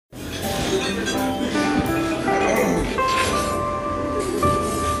Well,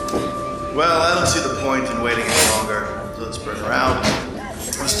 I don't see the point in waiting any longer, so let's bring her out.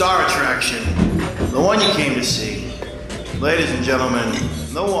 The star attraction, the one you came to see. Ladies and gentlemen,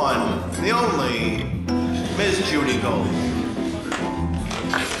 the one, the only, Miss Judy Gold.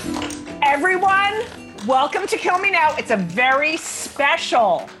 Everyone, welcome to Kill Me Now. It's a very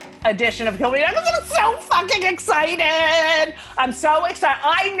special edition of Kill Me Now because I'm so fucking excited. I'm so excited.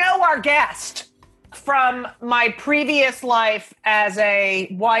 I know our guest from my previous life as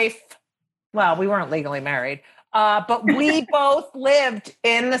a wife. Well, we weren't legally married, but we both lived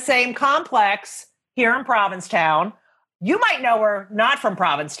in the same complex here in Provincetown. You might know her not from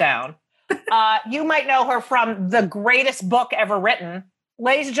Provincetown. You might know her from the greatest book ever written.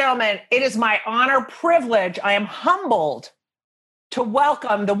 Ladies and gentlemen, it is my honor, privilege. I am humbled to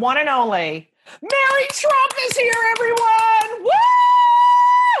welcome the one and only Mary Trump is here, everyone.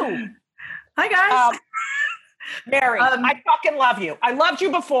 Woo! Hi, guys. Mary, I fucking love you. I loved you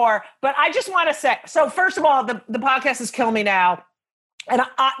before, but I just want to say, so first of all, the podcast is Kill Me Now, and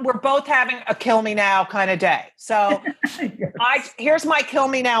we're both having a Kill Me Now kind of day. So Yes. Here's my Kill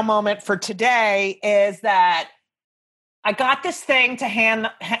Me Now moment for today is that I got this thing to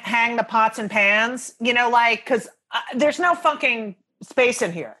hang the pots and pans, you know, like, because there's no fucking space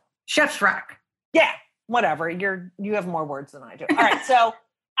in here. Chef's rack. Yeah, whatever. You have more words than I do. All right, so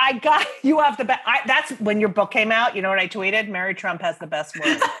you have the best. That's when your book came out. You know what I tweeted? Mary Trump has the best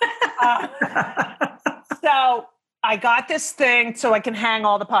words. So I got this thing so I can hang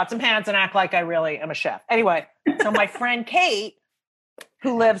all the pots and pans and act like I really am a chef. Anyway, so my friend Kate,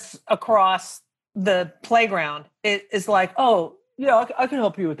 who lives across the playground, is like, oh, yeah, I can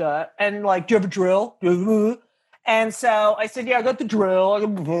help you with that. And like, do you have a drill? And so I said, yeah, I got the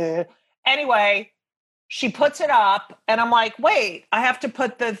drill. Anyway, she puts it up and I'm like, wait, I have to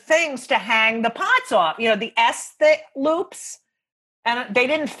put the things to hang the pots off, you know, the S-thick loops, and they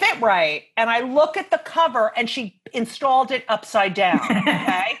didn't fit right. And I look at the cover and she installed it upside down.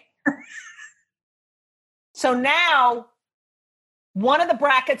 Okay. So now one of the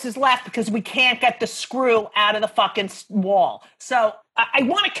brackets is left because we can't get the screw out of the fucking wall. So I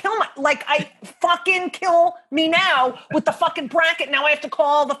want to kill me now with the fucking bracket. Now I have to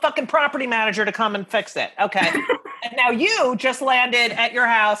call the fucking property manager to come and fix it. Okay. And now you just landed at your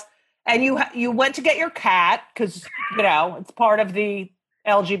house and you went to get your cat because, you know, it's part of the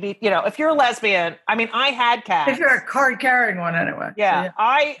LGBT, you know, if you're a lesbian, I mean, I had cats. If you're a card carrying one anyway. Yeah. So,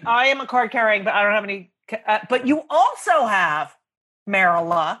 I am a card carrying, but I don't have any, but you also have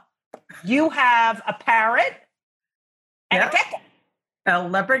Marilla, you have a parrot and a gecko. A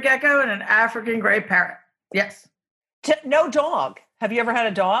leopard gecko and an African gray parrot. Yes. No dog. Have you ever had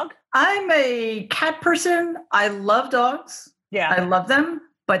a dog? I'm a cat person. I love dogs. Yeah. I love them,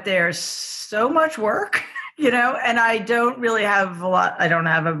 but they're so much work, you know, and I don't really have I don't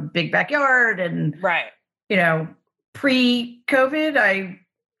have a big backyard. And, right. You know, pre-COVID, I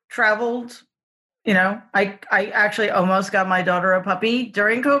traveled. You know, I actually almost got my daughter a puppy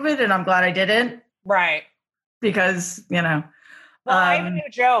during COVID, and I'm glad I didn't. Right. Because, you know. Well, I have a new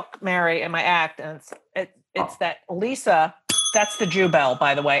joke, Mary, in my act, and it's that Lisa, that's the Jew bell,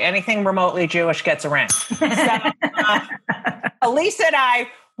 by the way. Anything remotely Jewish gets a ring. So, Elisa and I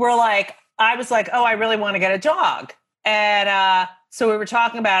were like, I was like, oh, I really want to get a dog. And so we were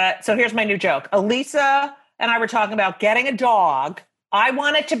talking about it. So here's my new joke. Elisa and I were talking about getting a dog. I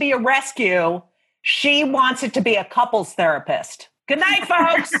want it to be a rescue. She wants it to be a couples therapist. Good night,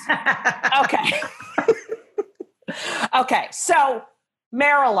 folks. Okay. Okay. So,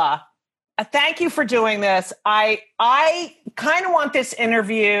 Marilla, thank you for doing this. I kind of want this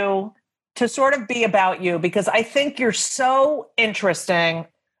interview to sort of be about you because I think you're so interesting.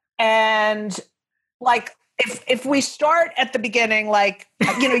 And like, if we start at the beginning, like,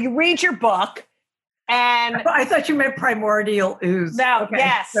 you know, you read your book and I thought you meant primordial ooze. No, okay.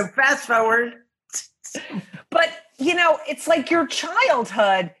 yes. So fast forward. But, you know, it's like your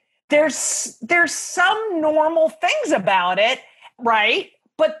childhood. There's some normal things about it, right?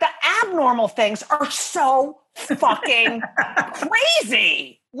 But the abnormal things are so fucking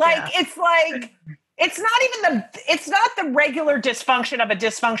crazy. Like, yeah. It's not the regular dysfunction of a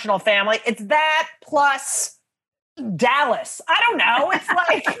dysfunctional family. It's that plus Dallas. I don't know. It's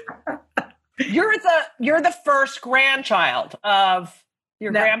like you're the first grandchild of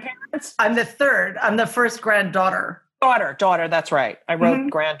your grandparents? I'm the third. I'm the first granddaughter. Daughter. That's right. I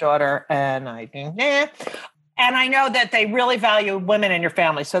wrote granddaughter, and and I know that they really value women in your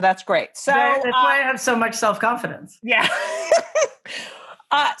family, so that's great. So that's why I have so much self-confidence. Yeah.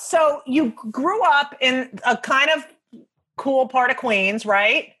 So you grew up in a kind of cool part of Queens,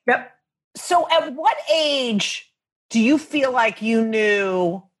 right? Yep. So at what age do you feel like you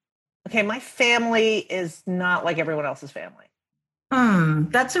knew, okay, my family is not like everyone else's family?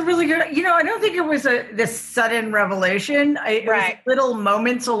 That's a really good, I don't think it was this sudden revelation. It was little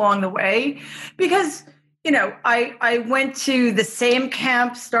moments along the way because, I went to the same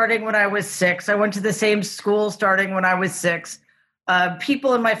camp starting when I was 6. I went to the same school starting when I was 6.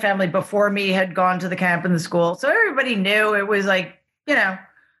 People in my family before me had gone to the camp and the school. So everybody knew it was like,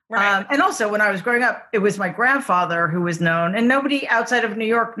 and also when I was growing up, it was my grandfather who was known and nobody outside of New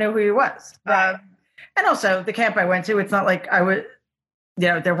York knew who he was. Right. And also the camp I went to, it's not like I was,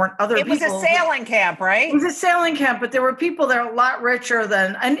 there weren't other people. It was a sailing camp, right? It was a sailing camp, but there were people that are a lot richer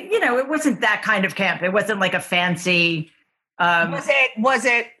than, and it wasn't that kind of camp. It wasn't like a fancy.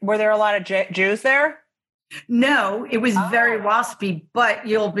 Were there a lot of Jews there? No, it was very waspy, but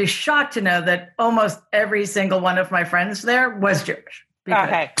you'll be shocked to know that almost every single one of my friends there was Jewish.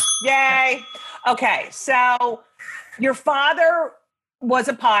 Okay. Yay. Okay. So your father was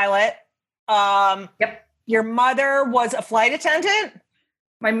a pilot. Yep. Your mother was a flight attendant?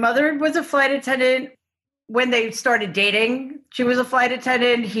 My mother was a flight attendant. When they started dating, she was a flight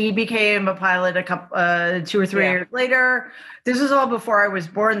attendant. He became a pilot 2 or 3 years later. This was all before I was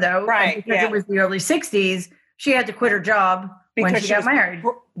born, though. Right. And because it was the early 60s, she had to quit her job when she got married.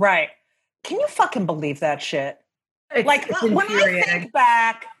 Right. Can you fucking believe that shit? It's when I think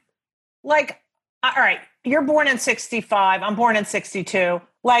back, all right, you're born in 65. I'm born in 62.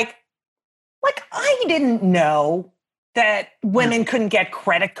 Like I didn't know that women couldn't get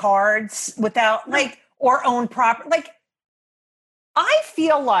credit cards without or own property. I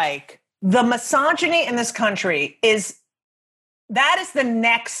feel like the misogyny in this country is the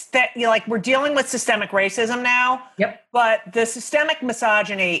next that we're dealing with systemic racism now. Yep. But the systemic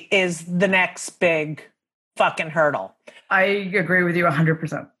misogyny is the next big fucking hurdle. I agree with you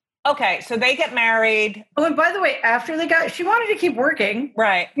 100%. Okay, so they get married. Oh, and by the way, after she wanted to keep working.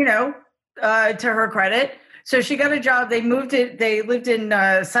 Right. To her credit. So she got a job. They lived in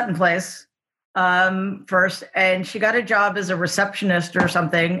Sutton Place first, and she got a job as a receptionist or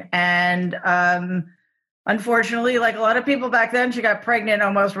something. And unfortunately, like a lot of people back then, she got pregnant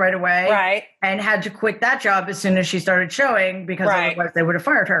almost right away. Right. And had to quit that job as soon as she started showing because otherwise they would have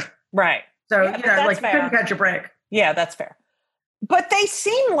fired her. Right. So, you couldn't catch a break. Yeah, that's fair. But they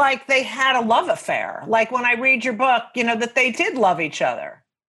seem like they had a love affair. Like when I read your book, that they did love each other.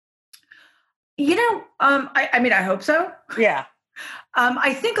 I hope so. Yeah.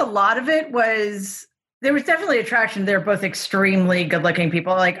 I think a lot of it was, there was definitely attraction. They're both extremely good looking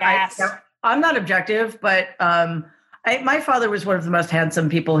people. Yes. I'm not objective, but my father was one of the most handsome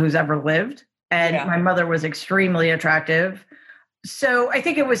people who's ever lived. And my mother was extremely attractive. So I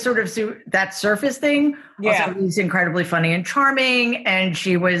think it was sort of that surface thing. Yeah. Also, he's incredibly funny and charming. And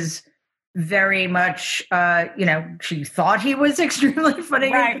she was very much, she thought he was extremely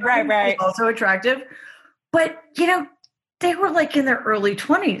funny. Right. Also attractive. But, they were in their early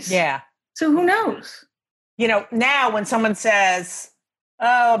 20s. Yeah. So who knows? Now when someone says,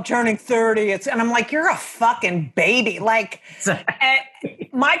 oh, I'm turning 30, and I'm like, you're a fucking baby. My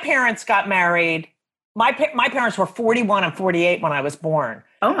parents got married. My parents were 41 and 48 when I was born.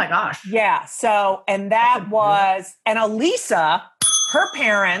 Oh my gosh. Yeah. So, and that was, and Elisa, her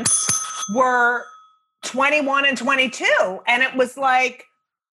parents were 21 and 22. And it was like,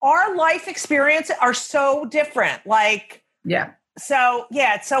 our life experiences are so different. Yeah. So,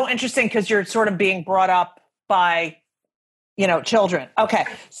 yeah, it's so interesting because you're sort of being brought up by, children. Okay.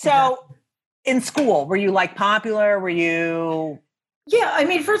 So in school, were you popular? Were you? Yeah. I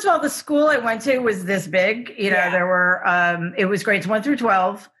mean, first of all, the school I went to was this big, there were, it was grades 1 through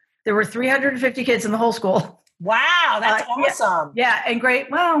 12. There were 350 kids in the whole school. Wow. That's awesome. Yeah. And grades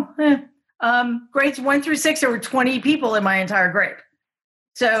 1 through 6, there were 20 people in my entire grade.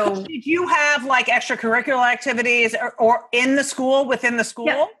 So did you have extracurricular activities or in the school, within the school?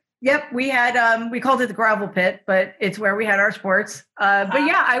 Yeah. Yep. We had, we called it the gravel pit, but it's where we had our sports. But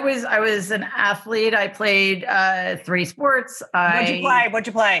yeah, I was an athlete. I played 3 sports. What'd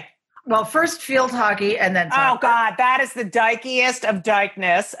you play? Well, first field hockey and then soccer. Oh God, that is the dykiest of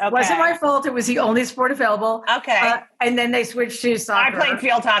dykeness. Okay. Wasn't my fault. It was the only sport available. Okay. And then they switched to soccer. I played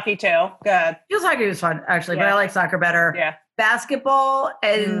field hockey too. Good. Field hockey was fun, actually, but I like soccer better. Yeah. Basketball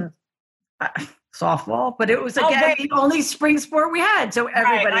and softball, but it was the only spring sport we had. So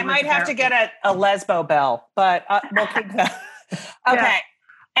everybody. Right. I might have to get a lesbo bell, but we'll keep that. Okay. Yeah.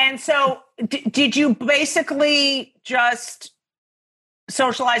 And so, did you basically just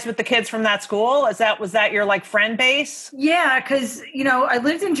socialize with the kids from that school? Was that your friend base? Yeah, because I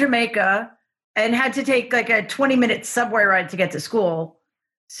lived in Jamaica and had to take a 20-minute subway ride to get to school.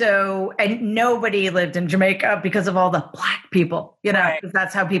 So, and nobody lived in Jamaica because of all the black people, you know, Right. 'cause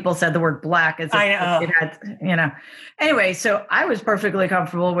that's how people said the word black. As if I know. it had, you know. Anyway, so I was perfectly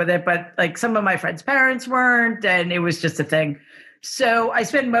comfortable with it, but like some of my friends' parents weren't, and it was just a thing. So I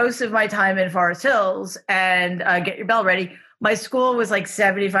spent most of my time in Forest Hills, and get your bell ready. My school was like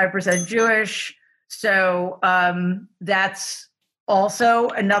 75% Jewish. So that's also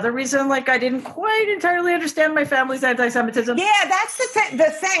another reason, like, I didn't quite entirely understand my family's anti-Semitism. Yeah, that's the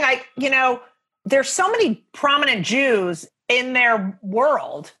thing. There's so many prominent Jews in their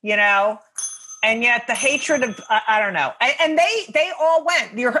world, and yet the hatred of, I don't know. And they all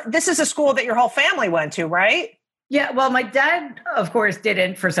went. This is a school that your whole family went to, right? Yeah, well, my dad, of course,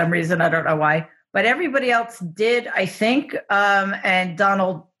 didn't for some reason. I don't know why, but everybody else did, I think. And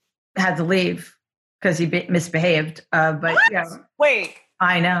Donald had to leave because he misbehaved. But what? yeah, Wait,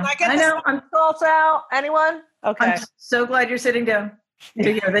 I know. I know. I'm thoughts out. Anyone? Okay. I'm so glad you're sitting down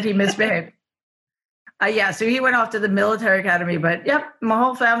to hear that he misbehaved. Yeah, so he went off to the military academy. But yep, my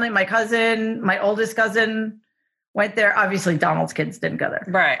whole family, my cousin, my oldest cousin went there. Obviously, Donald's kids didn't go there.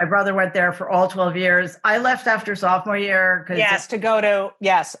 Right. My brother went there for all 12 years. I left after sophomore year. Yes, to go to,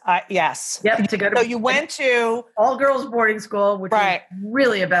 yes. Yep, to go to. So you went to all girls boarding school, which was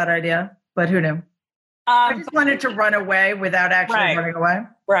really a bad idea, but who knew? I just wanted to run away without actually running away.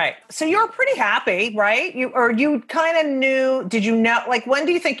 Right. So you were pretty happy, right? You kind of knew, did you know, like, when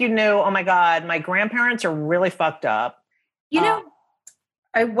do you think you knew, oh my God, my grandparents are really fucked up?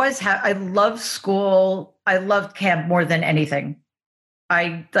 I loved school. I loved camp more than anything.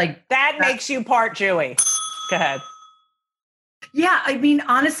 That makes you part Jewy. Go ahead. Yeah, I mean,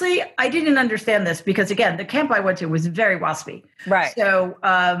 honestly, I didn't understand this because, again, the camp I went to was very waspy. Right. So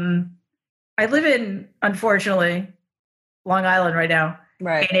I live in, unfortunately, Long Island right now,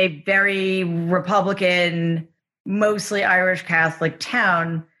 right, in a very Republican, mostly Irish Catholic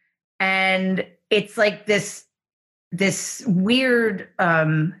town. And it's like this weird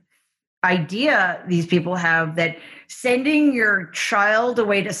idea these people have that sending your child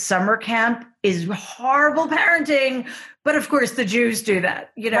away to summer camp is horrible parenting. But of course, the Jews do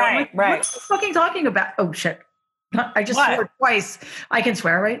that. Right. What are you fucking talking about? Oh, shit. I just swore twice. I can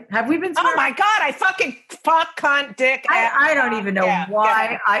swear, right? Have we been swearing? Oh, my God. I fucking fuck, cunt, dick. I don't even know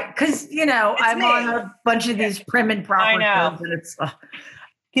why. Because, I'm me. On a bunch of these prim and proper shows. And it's...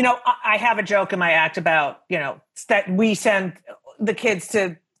 I have a joke in my act about, that we send the kids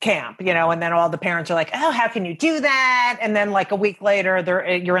to camp, and then all the parents are like, oh, how can you do that? And then like a week later,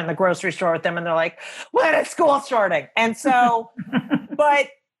 you're in the grocery store with them and they're like, when is school starting? And so, but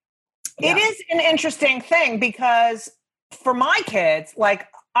it is an interesting thing because for my kids, like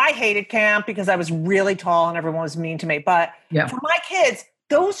I hated camp because I was really tall and everyone was mean to me. But for my kids,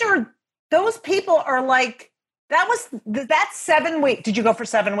 those people are like, that's 7 weeks. Did you go for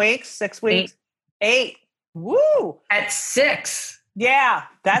 7 weeks, 6 weeks? 8. Woo. At 6. Yeah,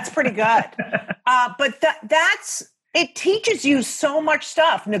 that's pretty good. But it teaches you so much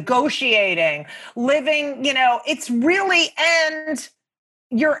stuff, negotiating, living, it's really, and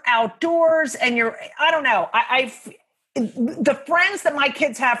you're outdoors and I don't know. The friends that my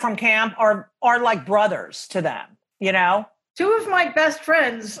kids have from camp are like brothers to them, 2 of my best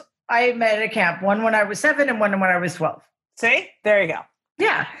friends I met at camp, one when I was 7 and one when I was 12. See, there you go.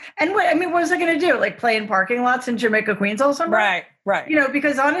 Yeah. And what was I going to do? Like play in parking lots in Jamaica, Queens all summer? Right.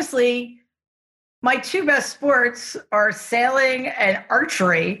 Because honestly, my 2 best sports are sailing and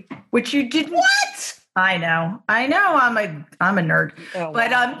archery, which you didn't. What? I know. I'm a nerd,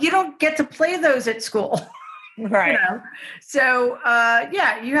 but you don't get to play those at school. Right. So,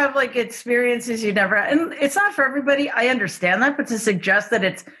 you have like experiences you never had. And it's not for everybody. I understand that, but to suggest that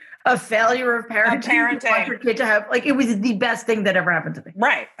it's a failure of parenting. Want your kid to have, like, it was the best thing that ever happened to me.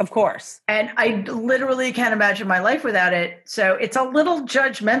 Right. Of course. And I literally can't imagine my life without it. So it's a little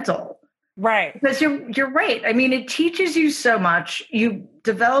judgmental. Right. Because you're right. I mean, it teaches you so much. You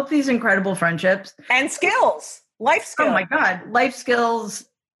develop these incredible friendships. And skills. Life skills. Oh my God. Life skills,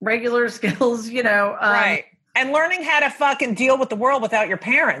 regular skills, right. And learning how to fucking deal with the world without your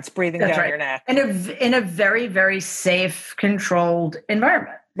parents breathing down your neck. And in a very, very safe, controlled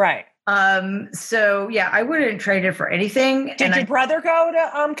environment. Right. So yeah, I wouldn't trade it for anything. Did your brother go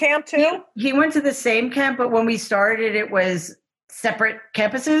to camp too? He went to the same camp, but when we started, it was separate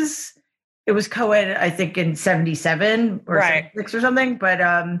campuses. It was co-ed, I think, in 77 or 76 or something. But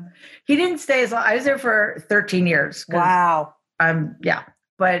he didn't stay as long. I was there for 13 years. Wow.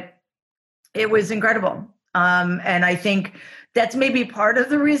 But it was incredible. And I think that's maybe part of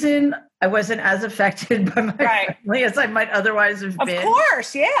the reason I wasn't as affected by my family as I might otherwise have been. Of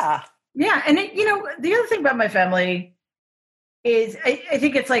course, yeah. Yeah. And, the other thing about my family, is I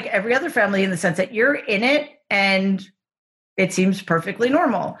think it's like every other family in the sense that you're in it and it seems perfectly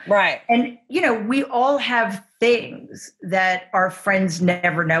normal. Right. And, we all have things that our friends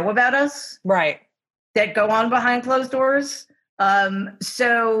never know about us. Right. That go on behind closed doors.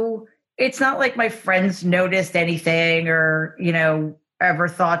 So it's not like my friends noticed anything or, ever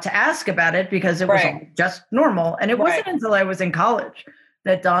thought to ask about it because it was all just normal. And it wasn't until I was in college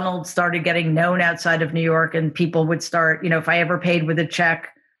that Donald started getting known outside of New York and people would start, if I ever paid with a check.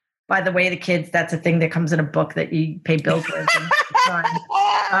 By the way, the kids, that's a thing that comes in a book that you pay bills with.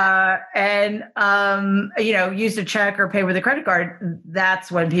 Use a check or pay with a credit card.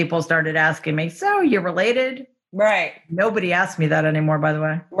 That's when people started asking me, so you're related? Right. Nobody asked me that anymore, by the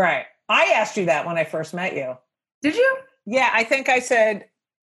way. Right. I asked you that when I first met you. Did you? Yeah, I think I said,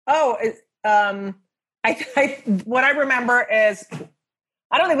 what I remember is,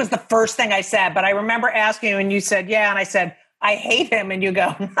 I don't think it was the first thing I said, but I remember asking you and you said, yeah. And I said, I hate him. And you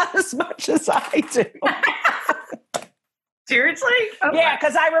go, not as much as I do. Seriously? Oh, yeah,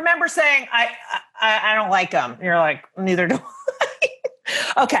 because I remember saying, I don't like him. You're like, neither do I.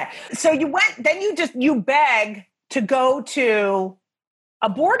 Okay. So you beg to go to a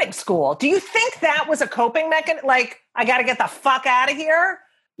boarding school. Do you think that was a coping mechanism? Like, I got to get the fuck out of here?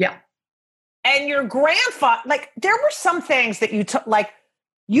 Yeah. And your grandfather, like, there were some things that you took, like,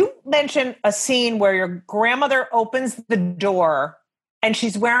 you mentioned a scene where your grandmother opens the door and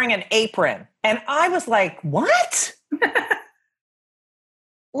she's wearing an apron. And I was like, what?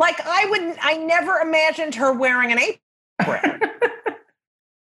 Like, I never imagined her wearing an apron.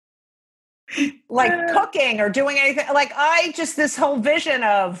 Like cooking or doing anything. Like, this whole vision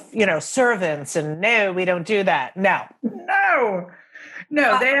of, servants and no, we don't do that. No,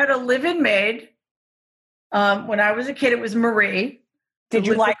 they had a live-in maid. When I was a kid, it was Marie. Did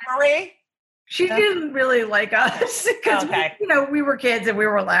you like Marie? She didn't really like us because we were kids and we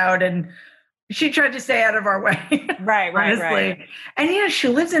were loud and she tried to stay out of our way. Right. And she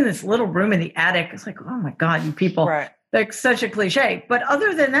lives in this little room in the attic. It's like, oh my God, you people. Right. Like such a cliche. But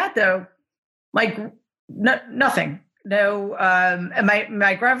other than that though, like nothing. No, and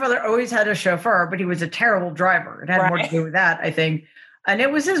my grandfather always had a chauffeur, but he was a terrible driver. It had more to do with that, I think. And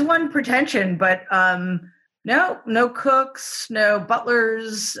it was his one pretension, but no cooks, no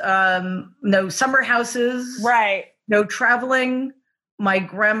butlers, no summer houses. Right. No traveling. My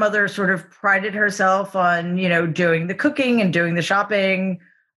grandmother sort of prided herself on, doing the cooking and doing the shopping.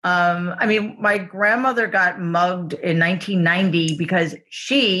 My grandmother got mugged in 1990 because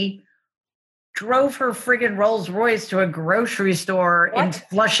she drove her friggin' Rolls Royce to a grocery store in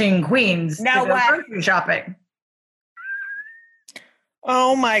Flushing, Queens to go grocery shopping.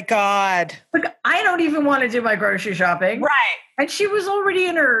 Oh my God. Look, I don't even want to do my grocery shopping. Right. And she was already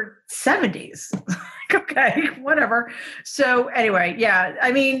in her 70s. Okay, whatever. So anyway, yeah,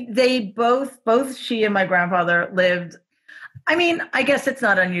 they both she and my grandfather lived. I guess it's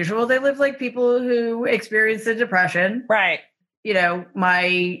not unusual. They lived like people who experienced the Depression. Right.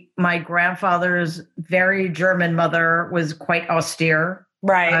 My grandfather's very German mother was quite austere.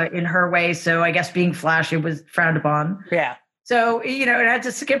 Right. In her way. So I guess being flashy was frowned upon. Yeah. So, it had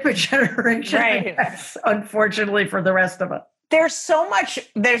to skip a generation, right. Guess, unfortunately, for the rest of it. There's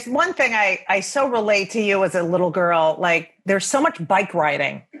one thing I so relate to you as a little girl, like there's so much bike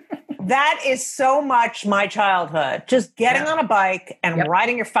riding. That is so much my childhood, just getting on a bike and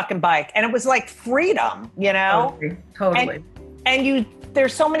riding your fucking bike. And it was like freedom, Totally. And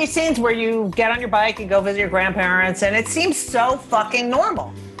there's so many scenes where you get on your bike and go visit your grandparents and it seems so fucking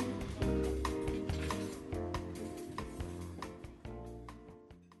normal.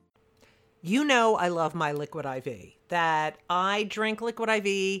 I love my Liquid IV, that I drink Liquid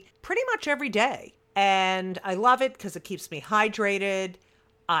IV pretty much every day. And I love it because it keeps me hydrated.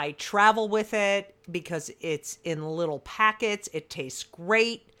 I travel with it because it's in little packets. It tastes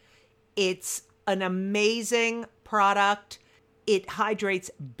great. It's an amazing product. It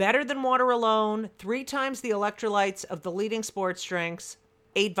hydrates better than water alone, 3 times the electrolytes of the leading sports drinks,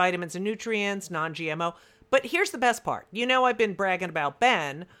 8 vitamins and nutrients, non-GMO. But here's the best part. I've been bragging about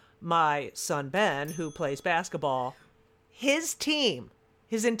Ben, my son Ben, who plays basketball. His team,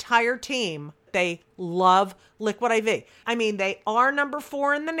 his entire team, they love Liquid IV. They are number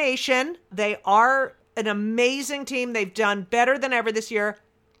 4 in the nation. They are an amazing team. They've done better than ever this year.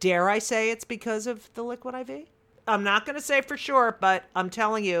 Dare I say it's because of the Liquid IV? I'm not going to say for sure, but I'm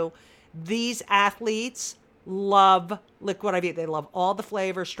telling you, these athletes love Liquid IV. They love all the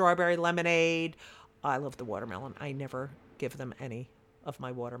flavors, strawberry lemonade. I love the watermelon. I never give them any of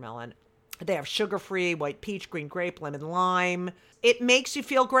my watermelon. They have sugar-free, white peach, green grape, lemon lime. It makes you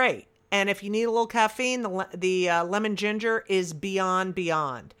feel great. And if you need a little caffeine, the lemon ginger is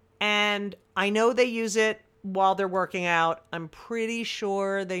beyond. And I know they use it while they're working out. I'm pretty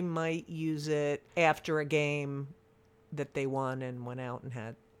sure they might use it after a game that they won and went out and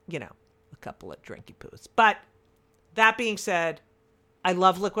had, a couple of drinky poos. But that being said, I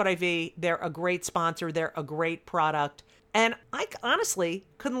love Liquid IV. They're a great sponsor. They're a great product. And I honestly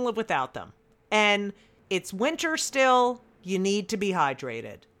couldn't live without them. And it's winter still. You need to be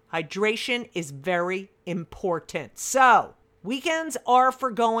hydrated. Hydration is very important. So, weekends are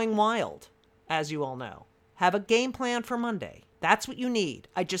for going wild, as you all know. Have a game plan for Monday. That's what you need.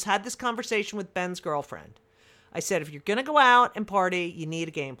 I just had this conversation with Ben's girlfriend. I said, if you're going to go out and party, you need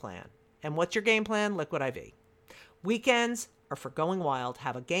a game plan. And what's your game plan? Liquid IV. Weekends are for going wild.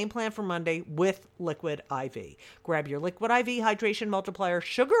 Have a game plan for Monday with Liquid IV. Grab your Liquid IV Hydration Multiplier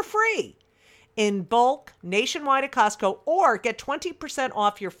sugar-free in bulk nationwide at Costco, or get 20%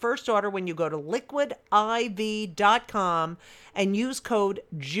 off your first order when you go to liquidiv.com and use code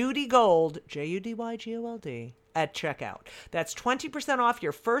JudyGold, JUDYGOLD, at checkout. That's 20% off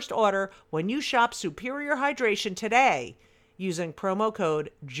your first order when you shop Superior Hydration today using promo code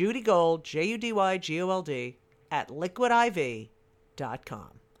JudyGold, JUDYGOLD, at liquidiv.com.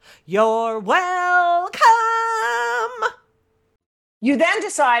 You're welcome! You then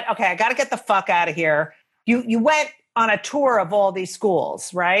decide, okay, I got to get the fuck out of here. You went on a tour of all these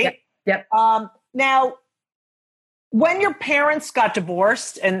schools, right? Yep. Now, when your parents got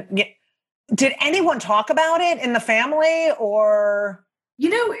divorced, and did anyone talk about it in the family, or?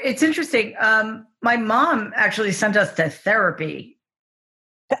 It's interesting. My mom actually sent us to therapy.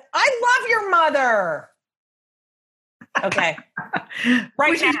 I love your mother. Okay.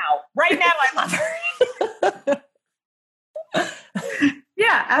 Right now, I love her.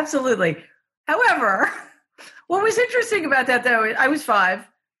 Yeah, absolutely. However, what was interesting about that, though, I was 5,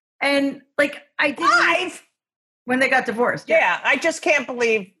 and I didn't 5 when they got divorced. Yeah, I just can't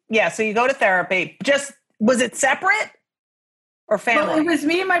believe. Yeah, so you go to therapy. Was it separate or family? Well, it was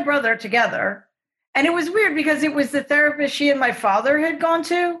me and my brother together, and it was weird because it was the therapist she and my father had gone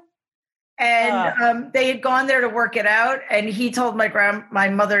to, and they had gone there to work it out. And he told my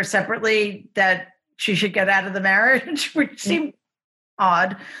mother separately that she should get out of the marriage, which seemed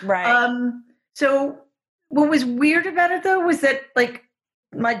odd. Right. So what was weird about it, though, was that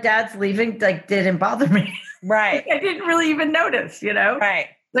my dad's leaving didn't bother me. Right. I didn't really even notice, Right.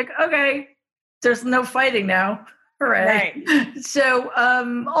 Okay, there's no fighting now. Hooray. Right. So,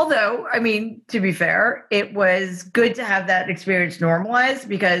 although, to be fair, it was good to have that experience normalized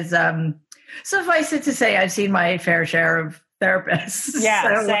because suffice it to say, I've seen my fair share of therapists.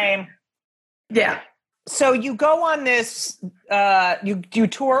 Yeah, same. Yeah. So you go on this, you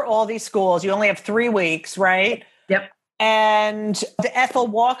tour all these schools. You only have 3 weeks, right? Yep. And the Ethel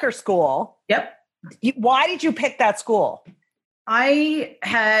Walker School. Yep. Why did you pick that school? I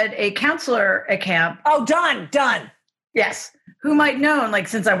had a counselor at camp. Oh, done. Yes. Whom I'd known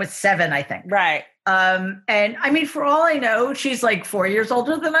since I was 7, I think. Right. And for all I know, she's 4 years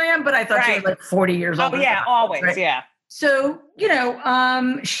older than I am, but I thought she was 40 years older. Oh, yeah, always. Right? Yeah. So,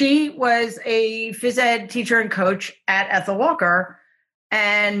 she was a phys ed teacher and coach at Ethel Walker.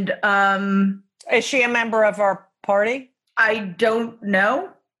 And is she a member of our party? I don't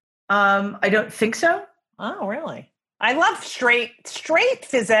know. I don't think so. Oh, really? I love straight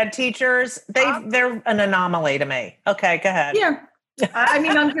phys ed teachers. They're an anomaly to me. Okay, go ahead. Yeah. I'm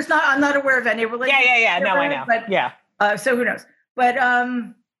not aware of any relationship. Yeah. No, I know. But, yeah. So who knows? But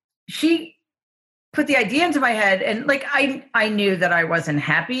she put the idea into my head, and I knew that I wasn't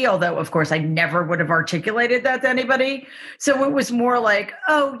happy, although of course I never would have articulated that to anybody. So it was more I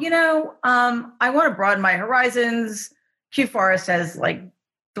want to broaden my horizons. Q Forest has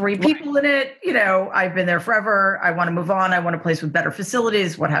 3 people in it. I've been there forever. I want to move on. I want a place with better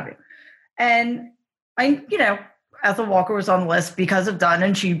facilities, what have you. And Ethel Walker was on the list because of Dunn,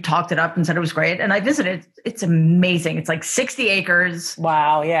 and she talked it up and said it was great. And I visited. It's amazing. It's 60 acres.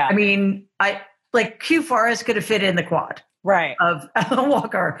 Wow. Yeah. Q Forest could have fit in the quad. Right. Of Ethel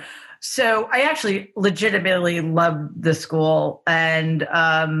Walker. So I actually legitimately loved the school, and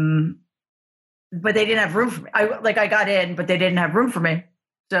but they didn't have room for me. I got in, but they didn't have room for me.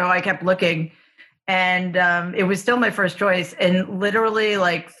 So I kept looking, and it was still my first choice. And literally,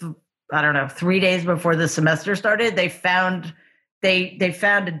 3 days before the semester started, they found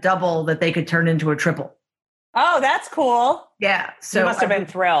a double that they could turn into a triple. Oh, that's cool. Yeah. So you must have been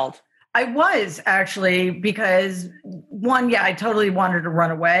thrilled. I was actually, because I totally wanted to run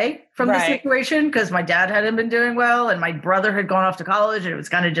away from the situation because my dad hadn't been doing well and my brother had gone off to college and it was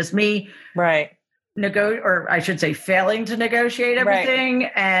kind of just me. Right. or I should say, failing to negotiate everything.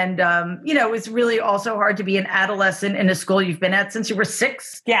 Right. And, it was really also hard to be an adolescent in a school you've been at since you were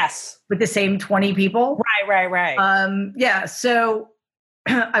 6. Yes. With the same 20 people. Right. Yeah. So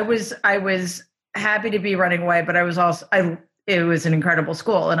I was happy to be running away, but I was also, it was an incredible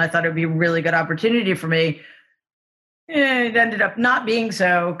school and I thought it would be a really good opportunity for me. It ended up not being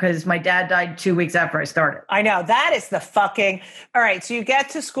so because my dad died 2 weeks after I started. I know. That is the fucking... All right. So you get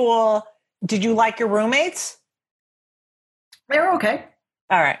to school. Did you like your roommates? They were okay.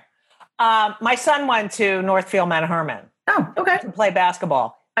 All right. My son went to Northfield Mount Hermon. Oh, okay. To play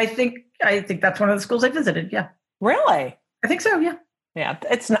basketball. I think that's one of the schools I visited. Yeah. Really? I think so. Yeah. Yeah.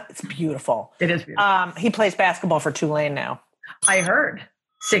 It's beautiful. It is beautiful. He plays basketball for Tulane now. I heard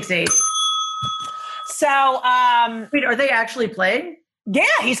 6'8". So, wait, are they actually playing? Yeah,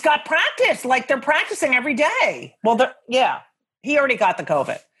 he's got practice. Like they're practicing every day. Well, he already got the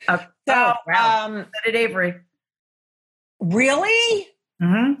COVID. Okay. So, wow. So did Avery. Really?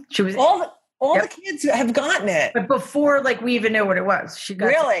 Mm-hmm. She was all the kids have gotten it. But before, we even knew what it was. She got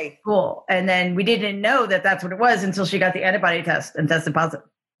really cool, and then we didn't know that that's what it was until she got the antibody test and tested positive.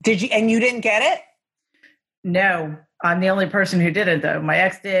 Did you? And you didn't get it? No, I'm the only person who did it though. My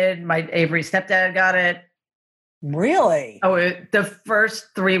ex did. My Avery stepdad got it. Really? Oh, the first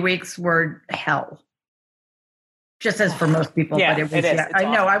 3 weeks were hell. Just as for most people. Yeah, but it was. It is. Yeah, I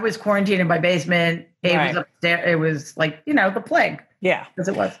know. I was quarantined in my basement. Abe was upstairs. It was the plague. Yeah, as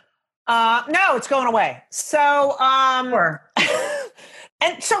it was. No, it's going away. So, sure.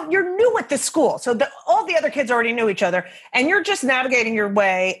 And so you're new at this school. So all the other kids already knew each other and you're just navigating your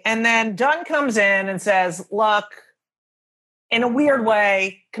way. And then Dunn comes in and says, look, in a weird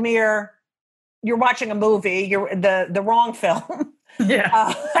way, come here. You're watching a movie. You're the wrong film. Yeah.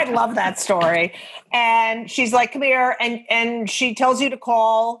 I love that story. And she's like, come here. And she tells you to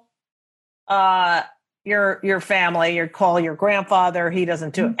call, your family, you call your grandfather. He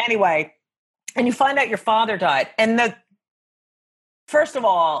doesn't do it. Anyway. And you find out your father died. And first of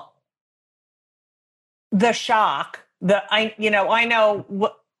all, the shock, I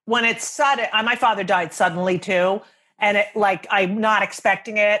know when it's sudden, my father died suddenly too. And I'm not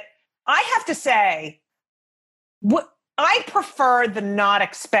expecting it. I have to say, I prefer the not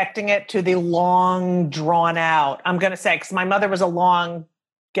expecting it to the long drawn out. I'm going to say, because my mother was a long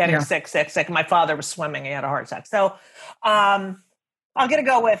getting sick. And my father was swimming. He had a heart attack. So, I'm going to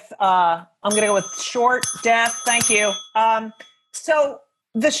go with short death. Thank you. So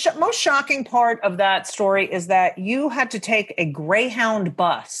the most shocking part of that story is that you had to take a Greyhound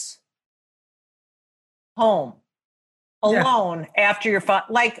bus home alone after your father.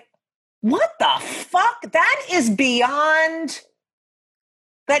 What the fuck? That is beyond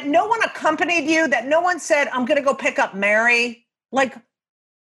that. No one accompanied you, that no one said, I'm going to go pick up Mary.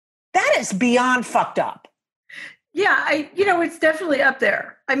 That is beyond fucked up. Yeah, it's definitely up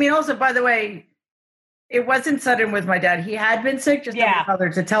there. I mean, also, by the way, it wasn't sudden with my dad. He had been sick, just my mother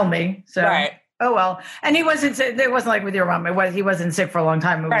to tell me. So, oh well. And he wasn't sick. It wasn't like with your mom. He wasn't sick for a long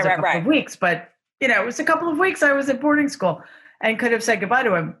time. It was a couple of weeks. But, it was a couple of weeks I was at boarding school and could have said goodbye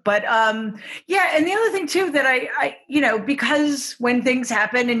to him. But, and the other thing, too, that I because when things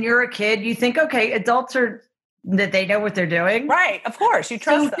happen and you're a kid, you think, okay, adults that they know what they're doing. Right. Of course. You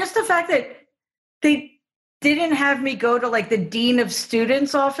trust them. Just the fact that they didn't have me go to the dean of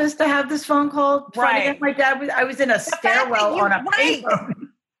students office to have this phone call. Trying to get my dad. I was in a stairwell on a payphone.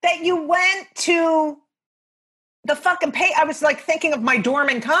 That you went to the fucking I was thinking of my dorm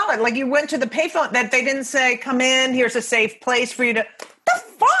in college. You went to the payphone that they didn't say, come in, here's a safe place for you to. The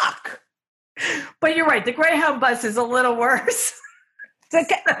fuck? But you're right. The Greyhound bus is a little worse.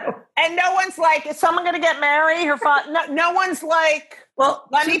 And no one's like, is someone going to get Mary? Her father? No one's like, well,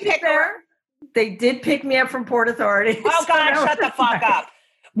 let me pick her. They did pick me up from Port Authority. Oh, God, shut the fuck up.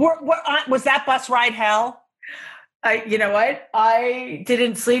 Was that bus ride hell? You know what? I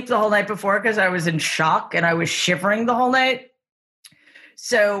didn't sleep the whole night before because I was in shock and I was shivering the whole night.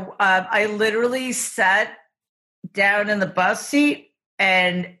 So I literally sat down in the bus seat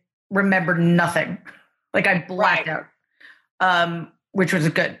and remembered nothing. I blacked out, which was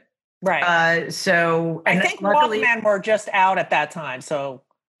good. Right. So I think Walkmen were just out at that time. So,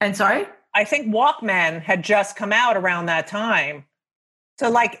 and sorry? I think Walkmen had just come out around that time.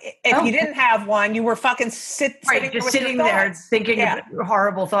 So, if you didn't have one, you were fucking sitting there thinking of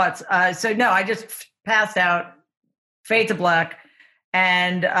horrible thoughts. So, no, I just passed out, fade to black.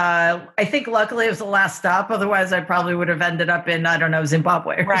 And I think luckily it was the last stop. Otherwise, I probably would have ended up in, I don't know,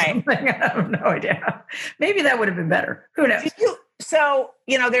 Zimbabwe or something. I have no idea. Maybe that would have been better. Who knows? So,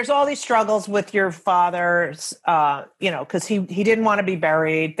 there's all these struggles with your father's, because he didn't want to be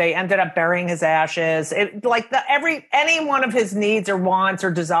buried. They ended up burying his ashes. Any one of his needs or wants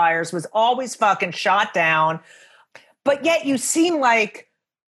or desires was always fucking shot down. But yet you seem like,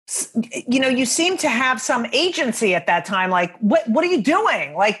 you seem to have some agency at that time. Like, what are you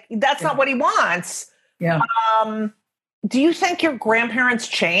doing? Like, that's not what he wants. Yeah. Do you think your grandparents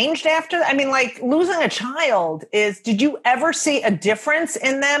changed after that? I mean, like, losing a child did you ever see a difference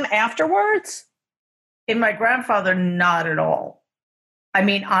in them afterwards? In my grandfather, not at all. I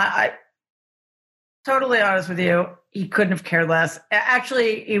mean, I totally honest with you, he couldn't have cared less.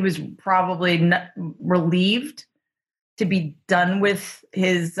 Actually, he was probably relieved to be done with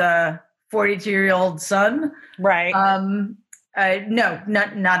his 42-year-old son. Right. No,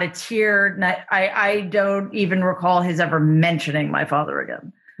 not a tear. I don't even recall his ever mentioning my father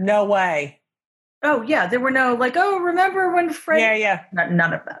again. No way. Oh yeah, there were no remember when Fred? Yeah.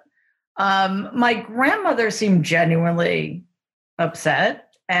 None of that. My grandmother seemed genuinely upset,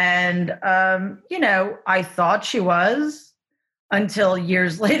 and I thought she was until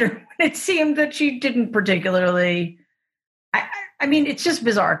years later. It seemed that she didn't particularly. I mean, it's just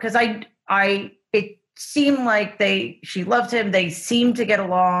bizarre because it seemed like she loved him. They seemed to get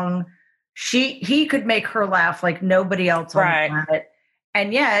along. He could make her laugh like nobody else on the planet.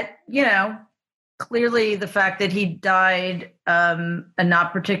 And yet, clearly the fact that he died a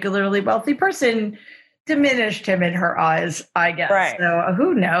not particularly wealthy person diminished him in her eyes, I guess. Right. So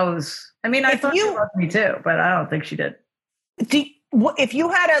who knows? I mean, I thought she loved me too, but I don't think she did. If you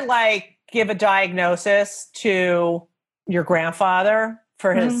had to give a diagnosis to your grandfather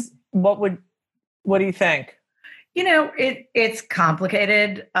for his, what do you think? It's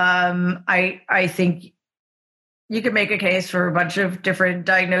complicated. I think you could make a case for a bunch of different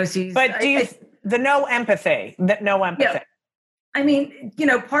diagnoses. But no empathy. Yeah. I mean,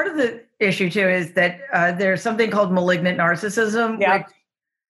 part of the issue too is that there's something called malignant narcissism. Yeah. Which,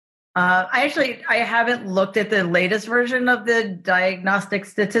 I haven't looked at the latest version of the Diagnostic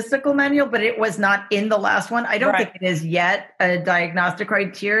Statistical Manual, but it was not in the last one. I don't think it is yet a diagnostic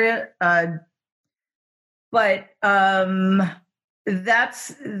criteria. But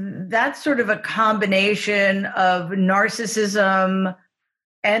that's sort of a combination of narcissism,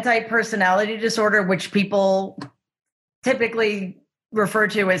 anti-personality disorder, which people typically refer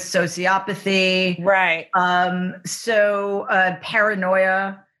to as sociopathy. Right. So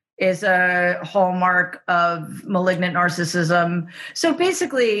paranoia is a hallmark of malignant narcissism. So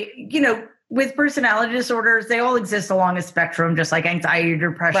basically, with personality disorders, they all exist along a spectrum, just like anxiety,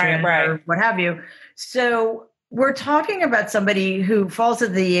 depression, or what have you. So we're talking about somebody who falls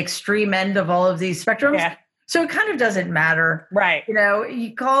at the extreme end of all of these spectrums. Yeah. So it kind of doesn't matter. Right.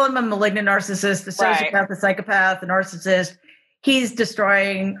 You call him a malignant narcissist, a sociopath, a psychopath, a narcissist. He's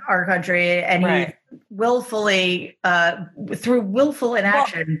destroying our country, and he's willfully, through willful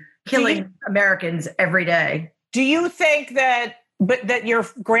inaction, killing Americans every day. Do you think that your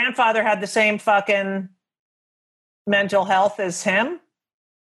grandfather had the same fucking mental health as him?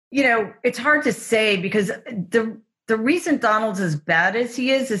 It's hard to say because the reason Donald's as bad as he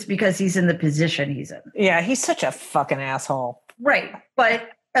is because he's in the position he's in. Yeah, he's such a fucking asshole. Right. But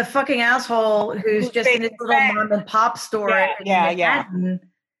a fucking asshole who's just in his little mom and pop store in Manhattan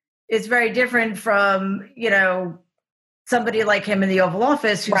is very different from, somebody like him in the Oval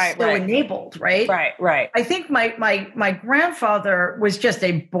Office who's so enabled, right? Right. I think my grandfather was just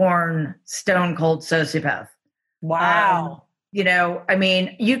a born stone cold sociopath. Wow. I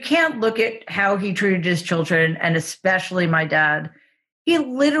mean, you can't look at how he treated his children, and especially my dad. He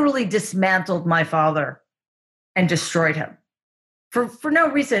literally dismantled my father and destroyed him for no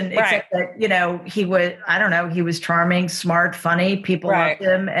reason except that, he was, I don't know, he was charming, smart, funny. People loved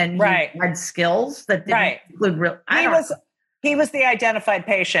him, and he had skills that didn't include real. He was the identified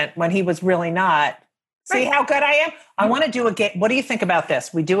patient when he was really not. See how good I am? I want to do a game. What do you think about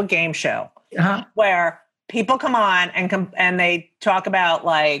this? We do a game show where people come on and they talk about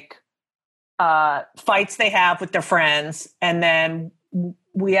fights they have with their friends, and then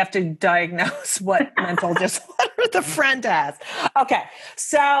we have to diagnose what mental disorder the friend has. Okay,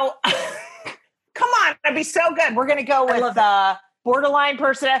 so come on, that'd be so good. We're going to go with borderline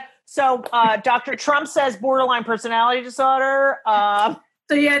personality. So Dr. Trump says borderline personality disorder.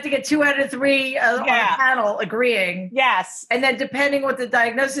 So you have to get 2 out of 3 on a panel agreeing. Yes. And then depending what the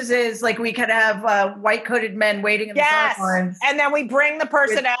diagnosis is, we could have white-coated men waiting in the sidelines. And then we bring the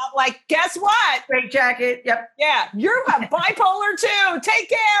person out guess what? Straight jacket. Yep. Yeah. You have bipolar too. Take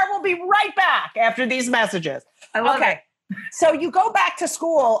care. We'll be right back after these messages. I love it. So you go back to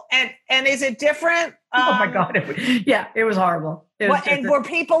school, and is it different? Oh my God. It was horrible. And were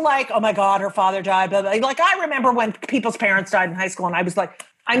people like, oh my God, her father died? Blah, blah. Like, I remember when people's parents died in high school, and I was like,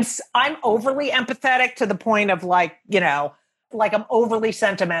 I'm overly empathetic to the point of like, like I'm overly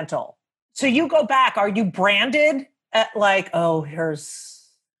sentimental. So you go back, are you branded at like, oh, here's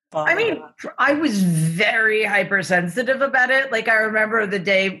father? I mean, I was very hypersensitive about it. Like I remember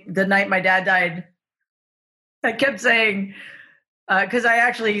the night my dad died, I kept saying, because I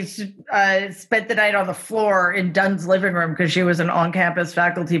actually spent the night on the floor in Dunn's living room because she was an on-campus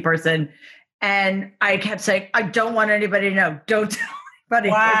faculty person. And I kept saying, I don't want anybody to know. Don't tell anybody.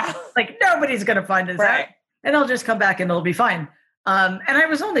 Wow. Like nobody's going to find us out. And I'll just come back and it'll be fine. And I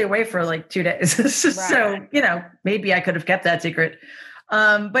was only away for like 2 days. So, maybe I could have kept that secret.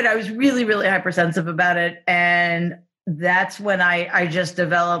 But I was really, really hypersensitive about it. And that's when I just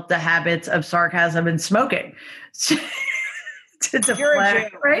developed the habits of sarcasm and smoking. You're a Jew,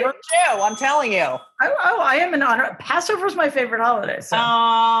 right? You're a Jew, I'm telling you. I am an honor. Passover is my favorite holiday. So.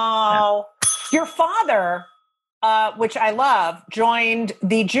 Oh, your father, which I love, joined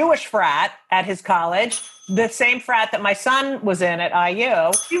the Jewish frat at his college, the same frat that my son was in at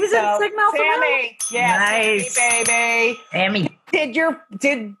IU. He was in Sigma Alpha. Sammy, yeah, nice. Sammy, baby. Sammy.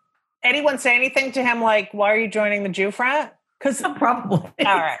 Did anyone say anything to him like, why are you joining the Jew frat? Because probably.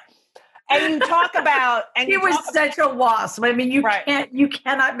 All right. And you talk about, and he was such a wasp. I mean, you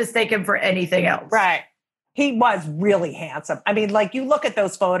cannot mistake him for anything else. Right. He was really handsome. I mean, like you look at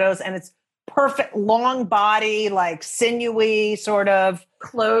those photos and it's perfect, long body, like sinewy sort of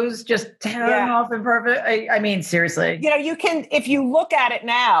clothes, just tearing off and perfect. I mean, seriously. You can, if you look at it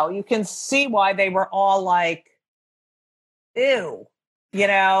now, you can see why they were all like, ew. We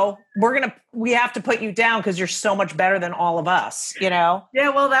have to put you down because you're so much better than all of us, Yeah,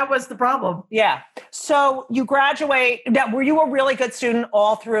 well, that was the problem. Yeah. So you graduate. Were you a really good student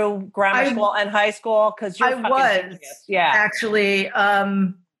all through grammar school and high school? Because I was. Genius. Yeah. Actually,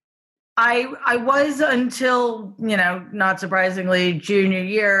 I was until, not surprisingly, junior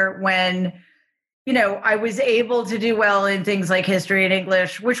year when, I was able to do well in things like history and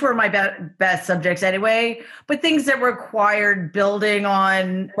English, which were my best subjects anyway, but things that required building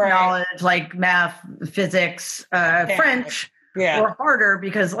on knowledge like math, physics, French were harder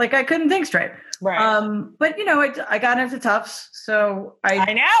because I couldn't think straight. Right. But I got into Tufts, so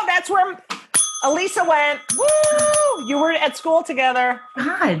I know that's where Elisa went. Woo! You were at school together.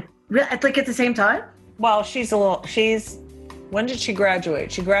 God, at the same time? Well, when did she graduate?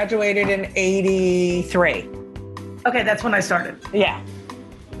 She graduated in 83. Okay, that's when I started. Yeah.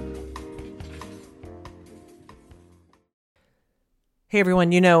 Hey,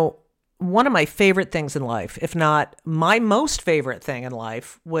 everyone. One of my favorite things in life, if not my most favorite thing in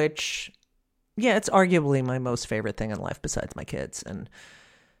life, which, it's arguably my most favorite thing in life besides my kids, and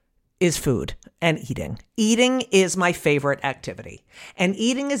is food and eating. Eating is my favorite activity. And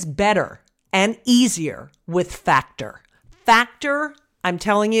eating is better and easier with Factor. Factor, I'm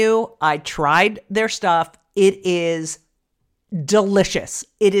telling you, I tried their stuff. It is delicious.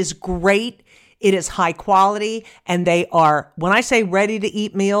 It is great. It is high quality. And they are, when I say ready to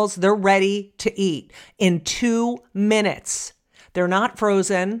eat meals, they're ready to eat in 2 minutes. They're not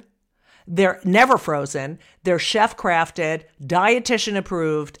frozen. They're never frozen. They're chef crafted, dietitian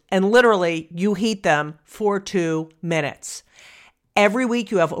approved, and literally you heat them for 2 minutes. Every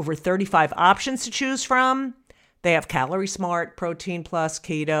week you have over 35 options to choose from. They have Calorie Smart, Protein Plus,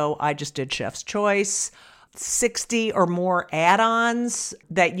 Keto. I just did Chef's Choice. 60 or more add-ons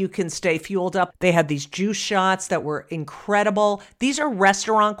that you can stay fueled up. They had these juice shots that were incredible. These are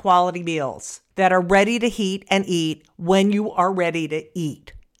restaurant quality meals that are ready to heat and eat when you are ready to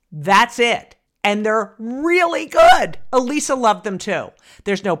eat. That's it. And they're really good. Elisa loved them too.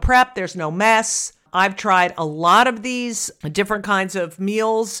 There's no prep. There's no mess. I've tried a lot of these different kinds of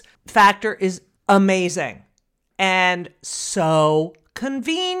meals. Factor is amazing and so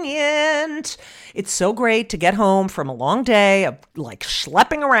convenient. It's so great to get home from a long day of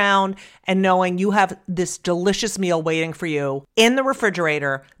schlepping around and knowing you have this delicious meal waiting for you in the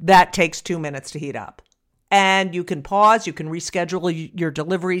refrigerator that takes 2 minutes to heat up. And you can pause, you can reschedule your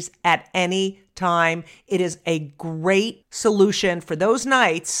deliveries at any time. It is a great solution for those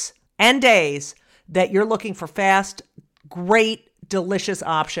nights and days that you're looking for fast, great, delicious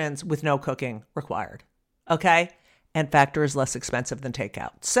options with no cooking required. Okay? And Factor is less expensive than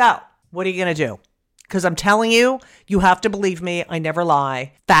takeout. So, what are you going to do? Because I'm telling you, you have to believe me. I never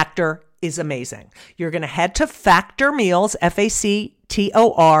lie. Factor is amazing. You're going to head to Factor Meals,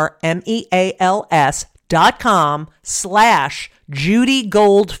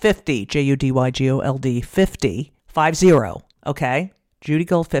 FactorMeals.com/JudyGold50, JudyGold50, okay? Judy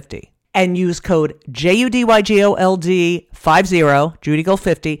Gold 50. And use code JUDYGOLD50, Judy Gold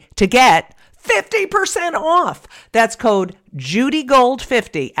 50, to get 50% off. That's code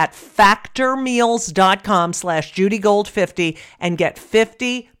JudyGold50 at factormeals.com/JudyGold50 and get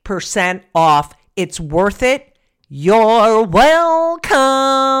 50% off. It's worth it. You're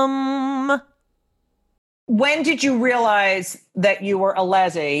welcome. When did you realize that you were a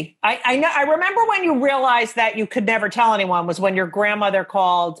lessee? I know. I remember when you realized that you could never tell anyone was when your grandmother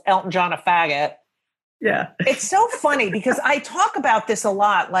called Elton John a faggot. Yeah. It's so funny because I talk about this a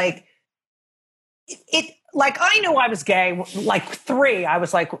lot. Like like I knew I was gay, like 3. I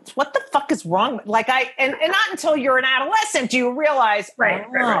was like, what the fuck is wrong? Like and not until you're an adolescent do you realize, right.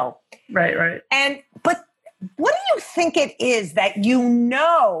 But what do you think it is that you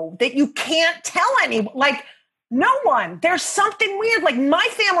know that you can't tell anyone? Like no one. There's something weird. Like my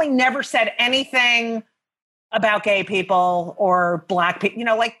family never said anything about gay people or black people. You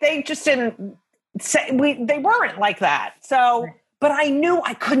know, like they just didn't say they weren't like that. So, but I knew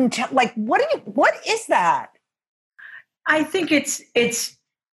I couldn't tell. Like, what is that? I think it's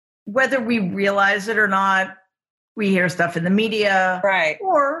whether we realize it or not. We hear stuff in the media, right?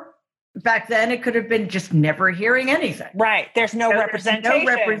 Or back then, it could have been just never hearing anything. Right. There's no representation. No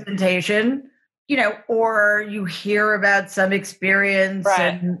representation, you know, or you hear about some experience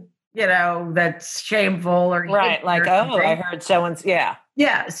and, you know, that's shameful or. Right. Like, oh, I heard someone's. Yeah.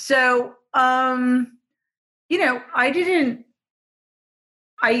 Yeah. So, you know, I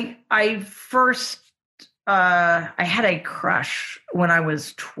had a crush when I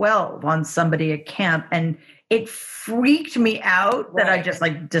was 12 on somebody at camp, and it freaked me out that I just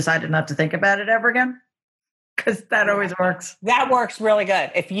like decided not to think about it ever again. Because that always works. That works really good.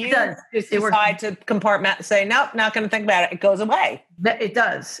 If you decide to compartment, say, nope, not going to think about it, it goes away. It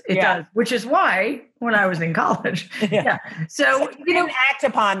does. It does. Which is why when I was in college. So you didn't act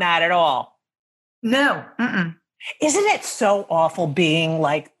upon that at all. No. Isn't it so awful being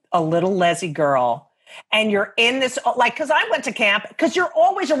like a little lesbian girl? And you're in this, like, because I went to camp, because you're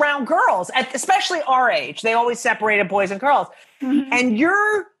always around girls, especially our age. They always separated boys and girls. Mm-hmm. And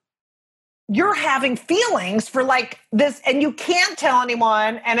you're having feelings for like this, and you can't tell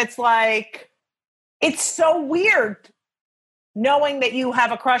anyone. And it's like, it's so weird knowing that you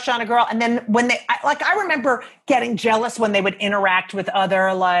have a crush on a girl. And then when I remember getting jealous when they would interact with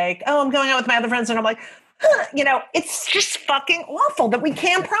other, like, oh, I'm going out with my other friends. And I'm like, you know, it's just fucking awful that we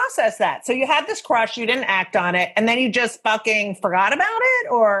can't process that. So you had this crush, you didn't act on it, and then you just fucking forgot about it,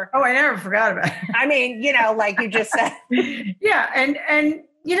 or? Oh, I never forgot about it. I mean, you know, like you just said. Yeah. And,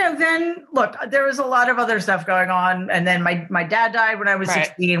 you know, then look, there was a lot of other stuff going on. And then my dad died when I was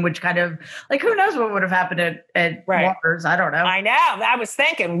 16, which kind of like, who knows what would have happened at Walker's? I don't know. I know. I was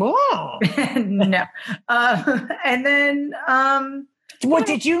thinking, whoa. No. And then, well,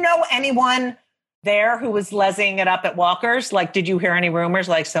 did you know anyone there who was lesing it up at Walker's? Like, did you hear any rumors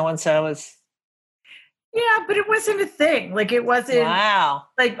like so-and-so is? Yeah, but it wasn't a thing. Like it wasn't. Wow.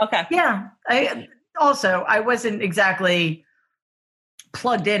 Like, okay. Yeah. I wasn't exactly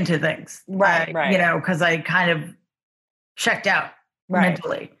plugged into things. Right. You know, because I kind of checked out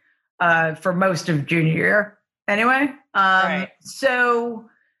mentally for most of junior year anyway. So,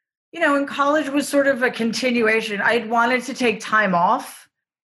 you know, in college was sort of a continuation. I'd wanted to take time off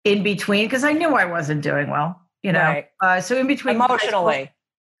in between, because I knew I wasn't doing well, you know. So in between, emotionally,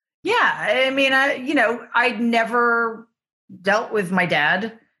 I mean, I'd never dealt with my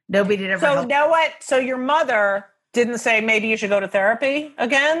dad. Nobody did ever. So you know what? So your mother didn't say maybe you should go to therapy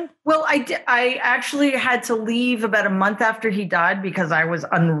again? Well, I actually had to leave about a month after he died because I was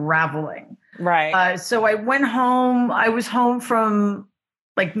unraveling. Right. So I went home. I was home from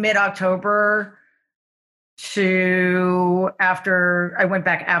like mid-October to after I went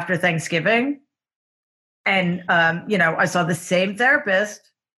back after Thanksgiving. And, you know, I saw the same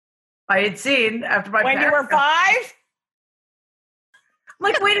therapist I had seen after my when you were 5? I'm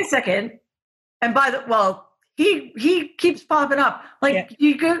like, wait a second. And he keeps popping up. Like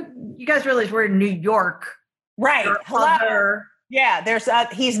you guys realize we're in New York. Right. Hello. Yeah. There's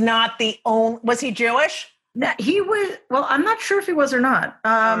he's not the only, was he Jewish? No, he was, well, I'm not sure if he was or not.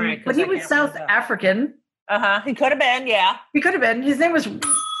 But he was South African. He could have been, yeah. He could have been. His name was.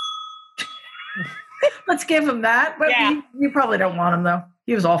 Let's give him that. But you probably don't want him though.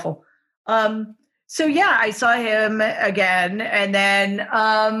 He was awful. So yeah, I saw him again, and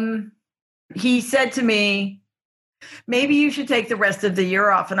then he said to me, "Maybe you should take the rest of the year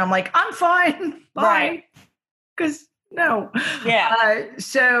off." And I'm like, "I'm fine, bye." Because no,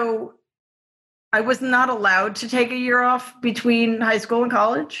 so I was not allowed to take a year off between high school and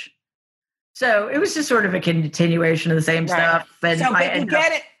college. So it was just sort of a continuation of the same stuff. And so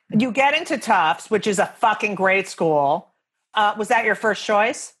you get into Tufts, which is a fucking great school. Was that your first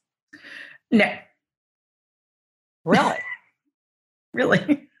choice? No. Really?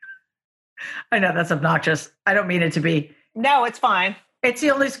 Really? I know that's obnoxious. I don't mean it to be. No, it's fine. It's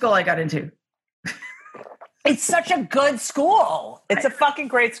the only school I got into. It's such a good school. It's a fucking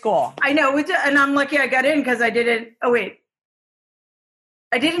great school. I know. And I'm lucky I got in because I didn't. Oh, wait.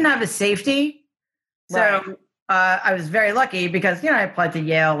 I didn't have a safety. So I was very lucky because, I applied to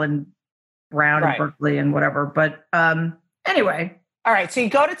Yale and Brown and Berkeley and whatever. But anyway. All right. So you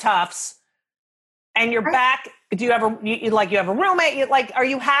go to Tufts and you're back. Do you have you have a roommate? Are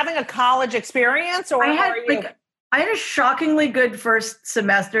you having a college experience or I had a shockingly good first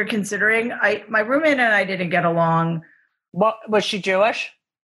semester considering my roommate and I didn't get along. What, was she Jewish?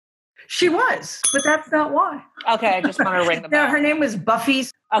 She was, but that's not why. Okay, I just want to ring the bell. No, her name was Buffy.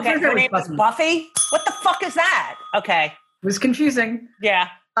 Okay, her name was Buffy? What the fuck is that? Okay. It was confusing. Yeah.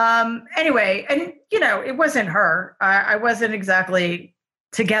 Anyway, and it wasn't her. I wasn't exactly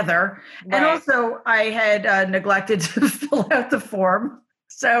together. Right. And also I had neglected to fill out the form.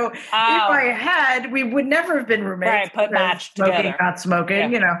 So if I had, we would never have been roommates. Right, matched smoking, together. Not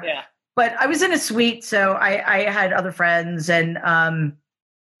smoking, Yeah. But I was in a suite, so I had other friends, and I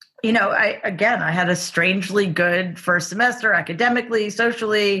had a strangely good first semester academically,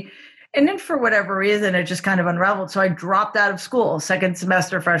 socially, and then for whatever reason, it just kind of unraveled. So I dropped out of school second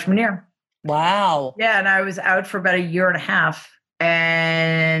semester freshman year. Wow. Yeah, and I was out for about a year and a half,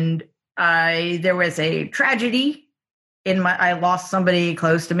 and there was a tragedy. I lost somebody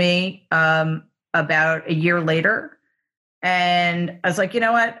close to me about a year later, and I was like, you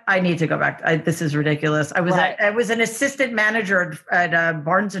know what? I need to go back. This is ridiculous. I was an assistant manager at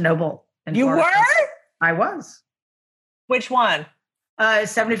Barnes and Noble. You Florida. Were? I was. Which one?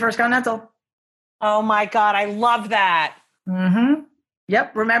 71st Continental. Oh my God, I love that. Mm-hmm.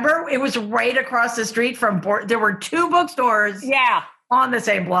 Yep. Remember, it was right across the street from. There were two bookstores. Yeah. On the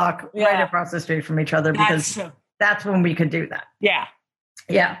same block, right across the street from each other because. That's when we could do that. Yeah.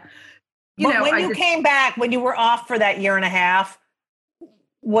 Yeah. When you came back, when you were off for that year and a half,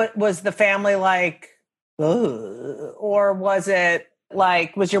 what was the family like? Ugh? Or was it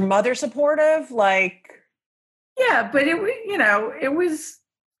like, was your mother supportive? Yeah, but it was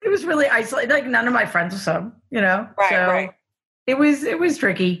really isolated. Like none of my friends were some, Right. It was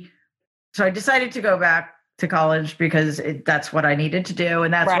tricky. So I decided to go back to college because that's what I needed to do.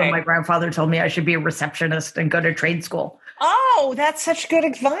 And that's when my grandfather told me I should be a receptionist and go to trade school. Oh, that's such good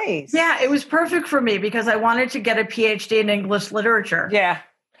advice. Yeah, it was perfect for me because I wanted to get a PhD in English literature. Yeah.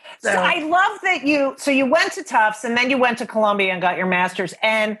 So I love that you went to Tufts and then you went to Columbia and got your master's,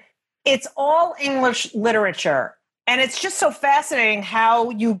 and it's all English literature. And it's just so fascinating how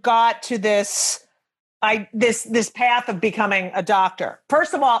you got to this path of becoming a doctor.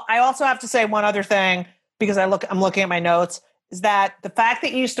 First of all, I also have to say one other thing, because I'm looking at my notes, is that the fact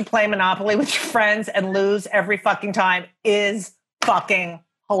that you used to play Monopoly with your friends and lose every fucking time is fucking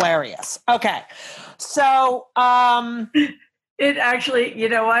hilarious. Okay. So, it actually, you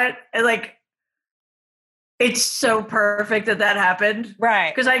know what? It's so perfect that happened.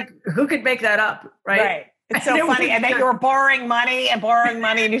 Right. Because who could make that up? Right. It's so funny. And then you were borrowing money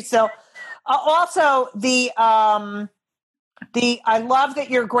and you still, also I love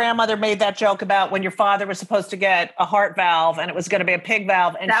that your grandmother made that joke about when your father was supposed to get a heart valve and it was going to be a pig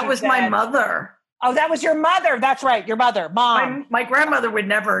valve. And that was my mother. Oh, that was your mother. That's right. Your mother, mom. My grandmother would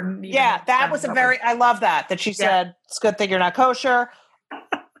never. Yeah, that was I love that she said, it's a good thing you're not kosher.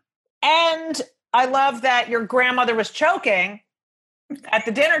 And I love that your grandmother was choking at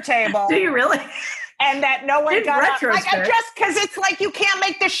the dinner table. Do you really? And that no one got up. Just because it's like, you can't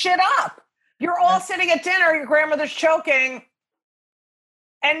make this shit up. You're all sitting at dinner, your grandmother's choking,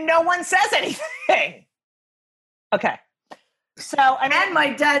 and no one says anything. Okay. So, and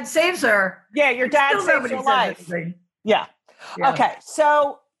my dad saves her. Yeah, your dad saves your life. Yeah. Okay.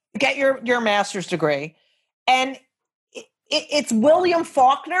 So get your master's degree. And it's William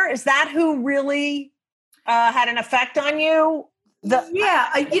Faulkner. Is that who really had an effect on you? The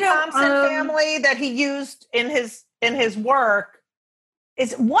Thompson family that he used in his work.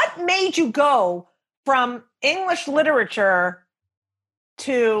 Is what made you go from English literature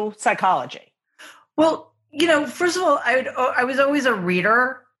to psychology? Well, first of all, I was always a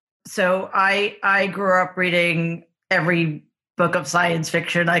reader. So I grew up reading every book of science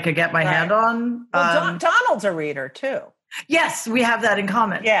fiction I could get my hand on. Well, Donald's a reader too. Yes, we have that in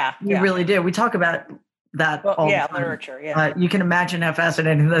common. Yeah. We really do. We talk about that all the time. Literature, yeah. You can imagine how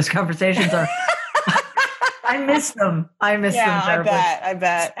fascinating those conversations are. I miss them. I miss them Yeah, terribly. I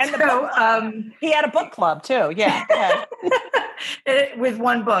bet. And he had a book club too. Yeah, go ahead. With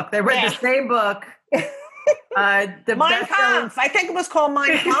one book. They read the same book. The Mein Kampf. I think it was called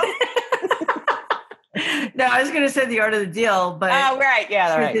Mein Kampf. No, I was going to say The Art of the Deal, but oh, right,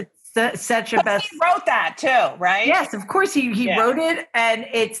 yeah, right. It's such a best. He wrote that too, right? Yes, of course he wrote it, and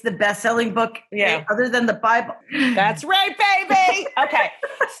it's the best-selling book other than the Bible. That's right, baby. Okay,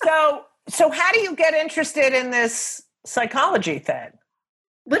 so how do you get interested in this psychology thing?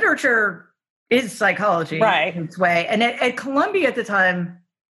 Literature is psychology, right? In its way, and at Columbia at the time,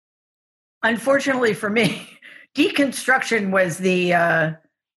 unfortunately for me, deconstruction was the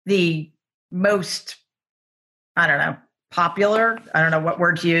most, I don't know, popular. I don't know what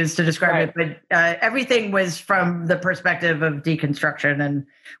word to use to describe it, but everything was from the perspective of deconstruction and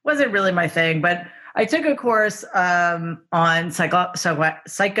wasn't really my thing. But I took a course on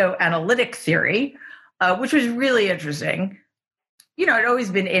psychoanalytic theory, which was really interesting. You know, I'd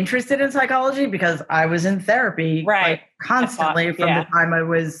always been interested in psychology because I was in therapy constantly from the time I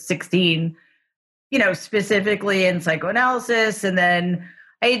was 16, you know, specifically in psychoanalysis. And then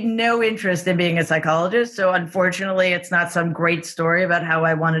I had no interest in being a psychologist. So unfortunately, it's not some great story about how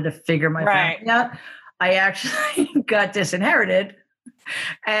I wanted to figure my family out. I actually got disinherited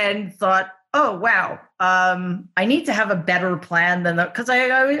and thought, oh, wow, I need to have a better plan than because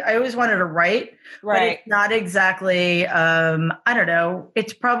I always wanted to write, but it's not exactly, I don't know,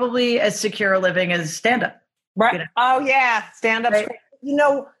 it's probably as secure a living as stand-up. Right. You know? Oh, yeah, stand-up. Right. You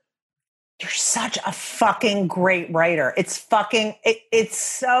know, you're such a fucking great writer. It's fucking,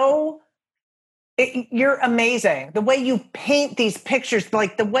 you're amazing. The way you paint these pictures,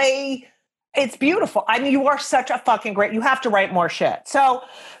 like the way it's beautiful. I mean, you are such a fucking great, you have to write more shit. So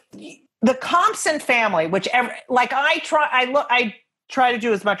the Compson family, which I try to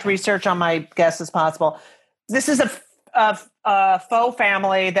do as much research on my guests as possible. This is a faux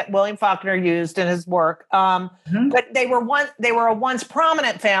family that William Faulkner used in his work. But they were a once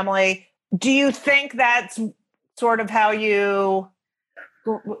prominent family. Do you think that's sort of how a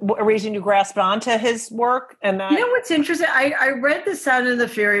reason you grasped onto his work? And you know what's interesting? I read The Sound and the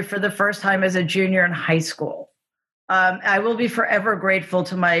Fury for the first time as a junior in high school. I will be forever grateful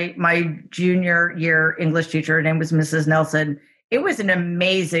to my junior year English teacher. Her name was Mrs. Nelson. It was an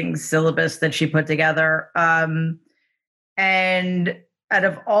amazing syllabus that she put together. And out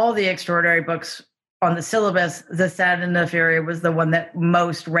of all the extraordinary books on the syllabus, The Sound and the Fury was the one that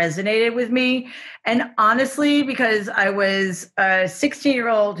most resonated with me. And honestly, because I was a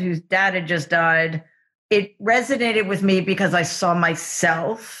 16-year-old whose dad had just died, it resonated with me because I saw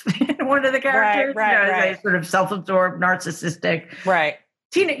myself in one of the characters. As a sort of self-absorbed, narcissistic. Right.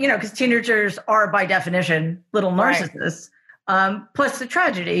 Because teenagers are by definition little narcissists. Plus the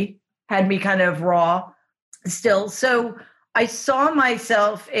tragedy had me kind of raw still. So I saw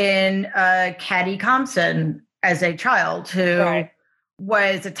myself in Caddy Compson as a child who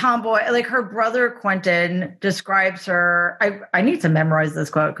was a tomboy. Like her brother Quentin describes her. I need to memorize this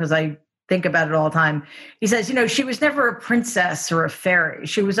quote because I think about it all the time. He says, she was never a princess or a fairy.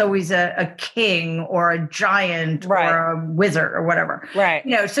 She was always a king or a giant or a wizard or whatever. Right.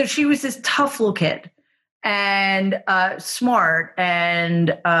 So she was this tough little kid and smart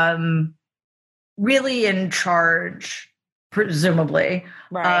and really in charge, presumably,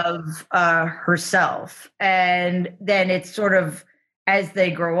 of herself. And then it's sort of as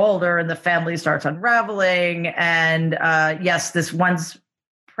they grow older and the family starts unraveling. And yes, this once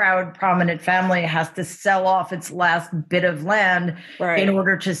proud, prominent family has to sell off its last bit of land in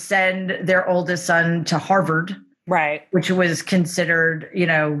order to send their oldest son to Harvard, which was considered,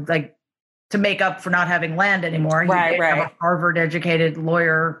 like to make up for not having land anymore. Have a Harvard-educated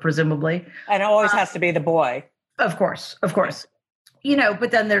lawyer, presumably. And it always has to be the boy. Of course.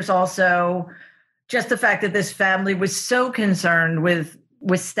 But then there's also just the fact that this family was so concerned with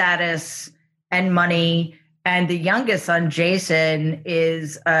status and money. And the youngest son, Jason,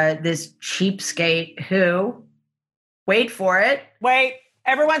 is this cheapskate who, wait for it. Wait,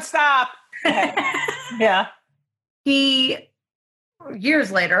 everyone stop. Yeah. He,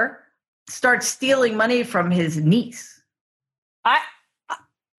 years later, starts stealing money from his niece. I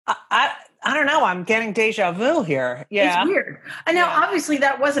don't know. I'm getting deja vu here. Yeah. It's weird. And now, obviously,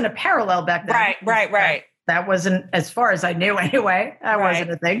 that wasn't a parallel back then. Right. That wasn't, as far as I knew anyway, that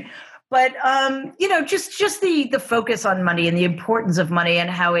wasn't a thing. But, just the focus on money and the importance of money and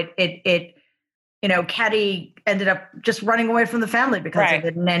how it Caddy ended up just running away from the family because of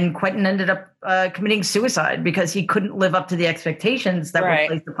it. And then Quentin ended up committing suicide because he couldn't live up to the expectations that were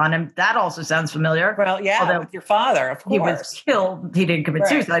placed upon him. That also sounds familiar. Well, yeah, although with your father, of course. He was killed. He didn't commit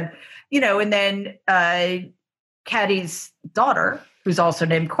suicide. And then Caddy's daughter, who's also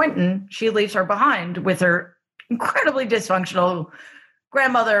named Quentin, she leaves her behind with her incredibly dysfunctional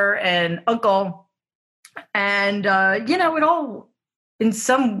grandmother and uncle. And, it all in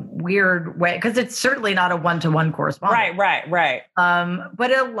some weird way, because it's certainly not a one-to-one correspondence. Right.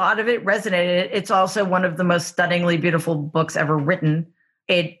 But a lot of it resonated. It's also one of the most stunningly beautiful books ever written.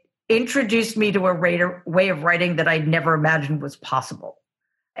 It introduced me to a way of writing that I'd never imagined was possible.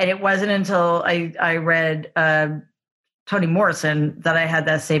 And it wasn't until I read Toni Morrison that I had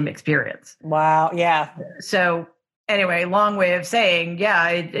that same experience. Wow. Yeah. So anyway, long way of saying,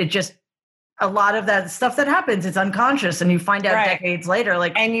 it just, a lot of that stuff that happens, it's unconscious, and you find out decades later,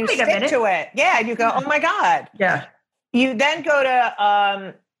 like, and you stick to it. Yeah. And you go, oh my God. Yeah. You then go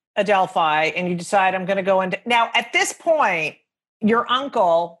to Adelphi and you decide, I'm going to go into, now at this point, your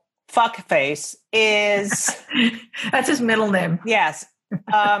uncle, Fuckface, is that's his middle name. Yes.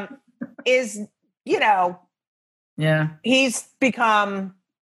 Is, he's become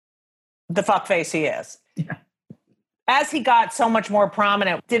the fuckface he is. Yeah. As he got so much more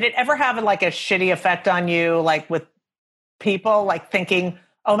prominent, did it ever have like a shitty effect on you, like with people, like thinking,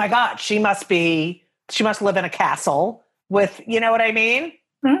 oh my God, she must live in a castle with, you know what I mean?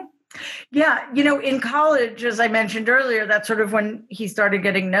 Mm-hmm. Yeah. In college, as I mentioned earlier, that's sort of when he started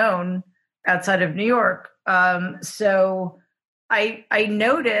getting known outside of New York. So I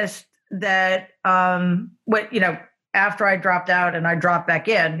noticed that after I dropped out and I dropped back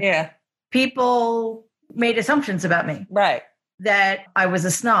in, people made assumptions about me. Right. That I was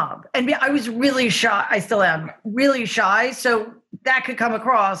a snob. And I was really shy. I still am really shy. So that could come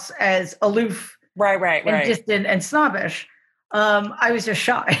across as aloof. Right. And distant and snobbish. I was just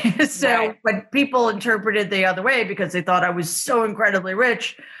shy. So when people interpreted the other way because they thought I was so incredibly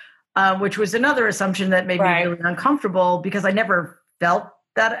rich, which was another assumption that made me really uncomfortable because I never felt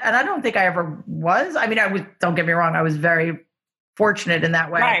that. And I don't think I ever was. I mean, don't get me wrong, I was very fortunate in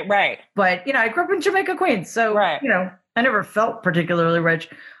that way. Right. But, I grew up in Jamaica, Queens. So, I never felt particularly rich.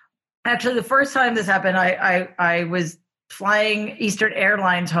 Actually, the first time this happened, I was flying Eastern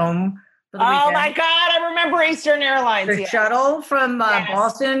Airlines home for the weekend. Oh my God, I remember Eastern Airlines. The shuttle from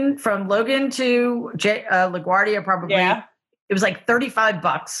Boston, from Logan to LaGuardia, probably. Yeah. It was like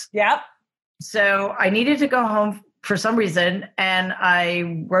 $35. Yep. So I needed to go home for some reason, and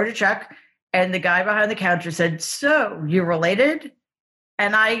I wrote a check. And the guy behind the counter said, "So you related?"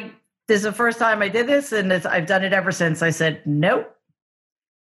 And this is the first time I did this, and I've done it ever since. I said, "Nope."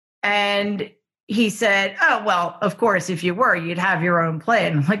 And he said, "Oh, well, of course, if you were, you'd have your own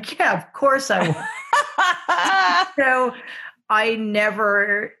plane." I'm like, "Yeah, of course I would." So I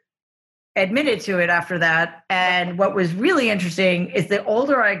never admitted to it after that. And what was really interesting is the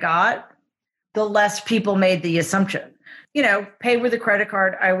older I got, the less people made the assumption. Pay with a credit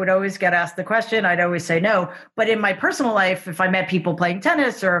card, I would always get asked the question. I'd always say no. But in my personal life, if I met people playing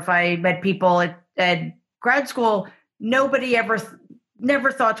tennis or if I met people at grad school, nobody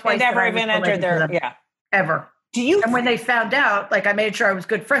never thought twice. They never even entered their, ever. And when they found out, like I made sure I was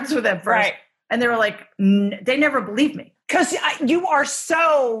good friends with them first. Right. And they were like, they never believed me. Because you are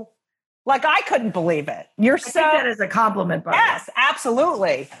so, like, I couldn't believe it. I think that is a compliment, by yes,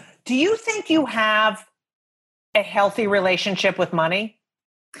 absolutely. Do you think you have a healthy relationship with money?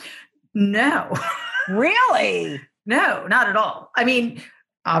 No. Really? No, not at all. I mean,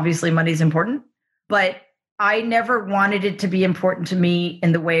 obviously money's important, but I never wanted it to be important to me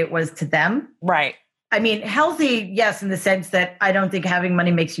in the way it was to them. Right. I mean, healthy, yes, in the sense that I don't think having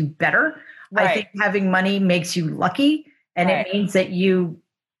money makes you better. Right. I think having money makes you lucky, and it means that you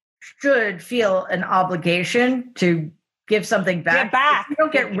should feel an obligation to give something back. Give back. You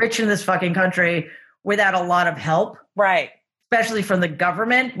don't get rich in this fucking country without a lot of help. Right. Especially from the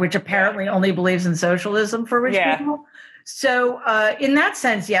government, which apparently only believes in socialism for rich people. So in that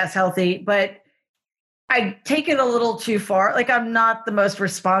sense, yes, healthy, but I take it a little too far. Like, I'm not the most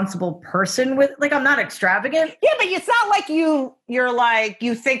responsible person I'm not extravagant. Yeah, but it's not like you're like,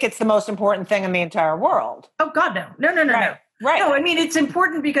 you think it's the most important thing in the entire world. Oh God, no. Right. No, I mean, it's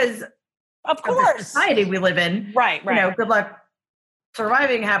important because of course, the society we live in. Right. Good luck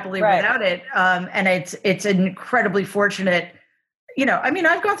surviving happily without it. And it's incredibly fortunate. I mean,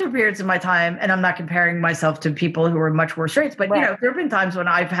 I've gone through periods in my time, and I'm not comparing myself to people who are much worse rates, but there have been times when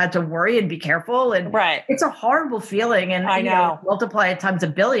I've had to worry and be careful, and it's a horrible feeling. And I know, multiply it times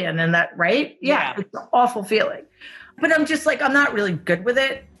 1 billion, and that, right? Yeah, it's an awful feeling. But I'm just like, I'm not really good with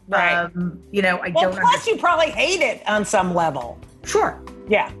it. Right. I don't. Plus, you probably hate it on some level. Sure.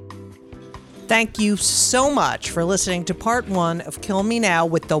 Yeah. Thank you so much for listening to part 1 of Kill Me Now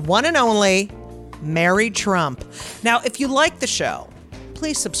with the one and only Mary Trump. Now, if you like the show,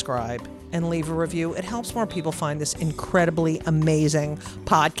 please subscribe, and leave a review. It helps more people find this incredibly amazing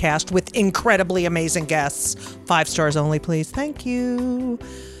podcast with incredibly amazing guests. 5 stars only, please. Thank you.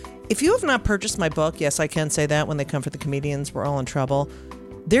 If you have not purchased my book, yes, I can say that when they come for the comedians, we're all in trouble.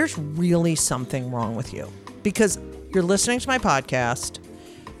 There's really something wrong with you because you're listening to my podcast,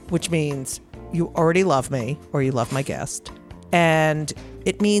 which means you already love me or you love my guest. And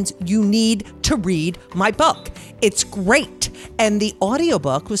it means you need to read my book. It's great. And the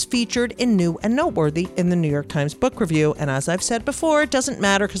audiobook was featured in New and Noteworthy in the New York Times Book Review. And as I've said before, it doesn't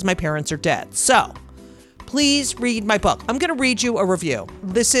matter because my parents are dead. So please read my book. I'm going to read you a review.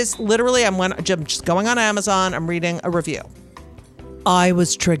 This is literally, I'm just going on Amazon. I'm reading a review. I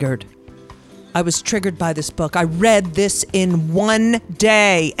was triggered. I was triggered by this book. I read this in one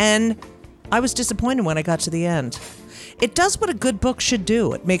day and I was disappointed when I got to the end. It does what a good book should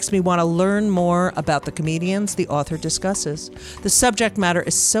do. It makes me want to learn more about the comedians the author discusses. The subject matter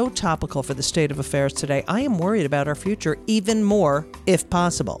is so topical for the state of affairs today. I am worried about our future even more, if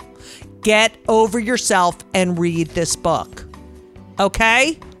possible. Get over yourself and read this book.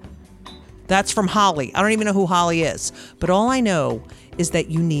 Okay? That's from Holly. I don't even know who Holly is. But all I know is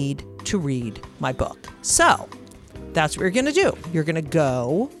that you need to read my book. So, that's what you're going to do. You're going to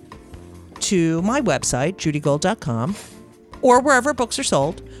go to my website, judygold.com, or wherever books are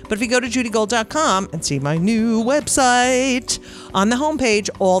sold. But if you go to judygold.com and see my new website, on the homepage,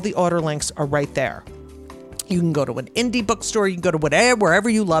 all the order links are right there. You can go to an indie bookstore. You can go to wherever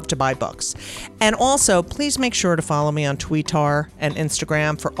you love to buy books. And also, please make sure to follow me on Twitter and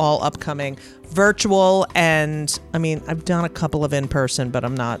Instagram for all upcoming virtual and, I've done a couple of in-person, but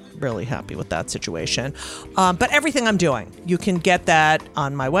I'm not really happy with that situation. But everything I'm doing, you can get that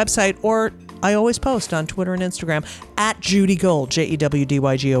on my website, or I always post on Twitter and Instagram at Judy Gold,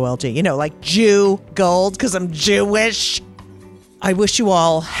 JEWDYGOLD. Like Jew Gold, because I'm Jewish. I wish you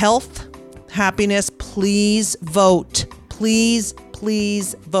all health, happiness. Please vote. Please,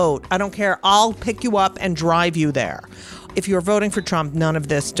 please vote. I don't care. I'll pick you up and drive you there. If you're voting for Trump, none of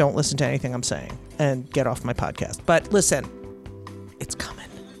this, don't listen to anything I'm saying and get off my podcast. But listen, it's coming,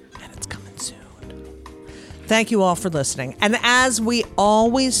 and it's coming soon. Thank you all for listening. And as we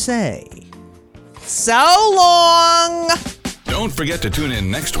always say, so long! Don't forget to tune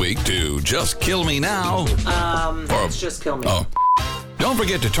in next week to Just Kill Me Now. It's Just Kill Me. Oh. Don't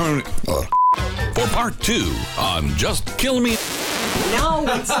forget to turn for part 2 on Just Kill Me. No,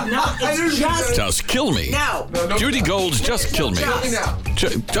 it's not. It's Just Kill Me. No. Judy Gold's Just Kill Me.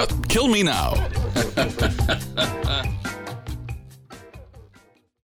 Just. Just Kill Me Now.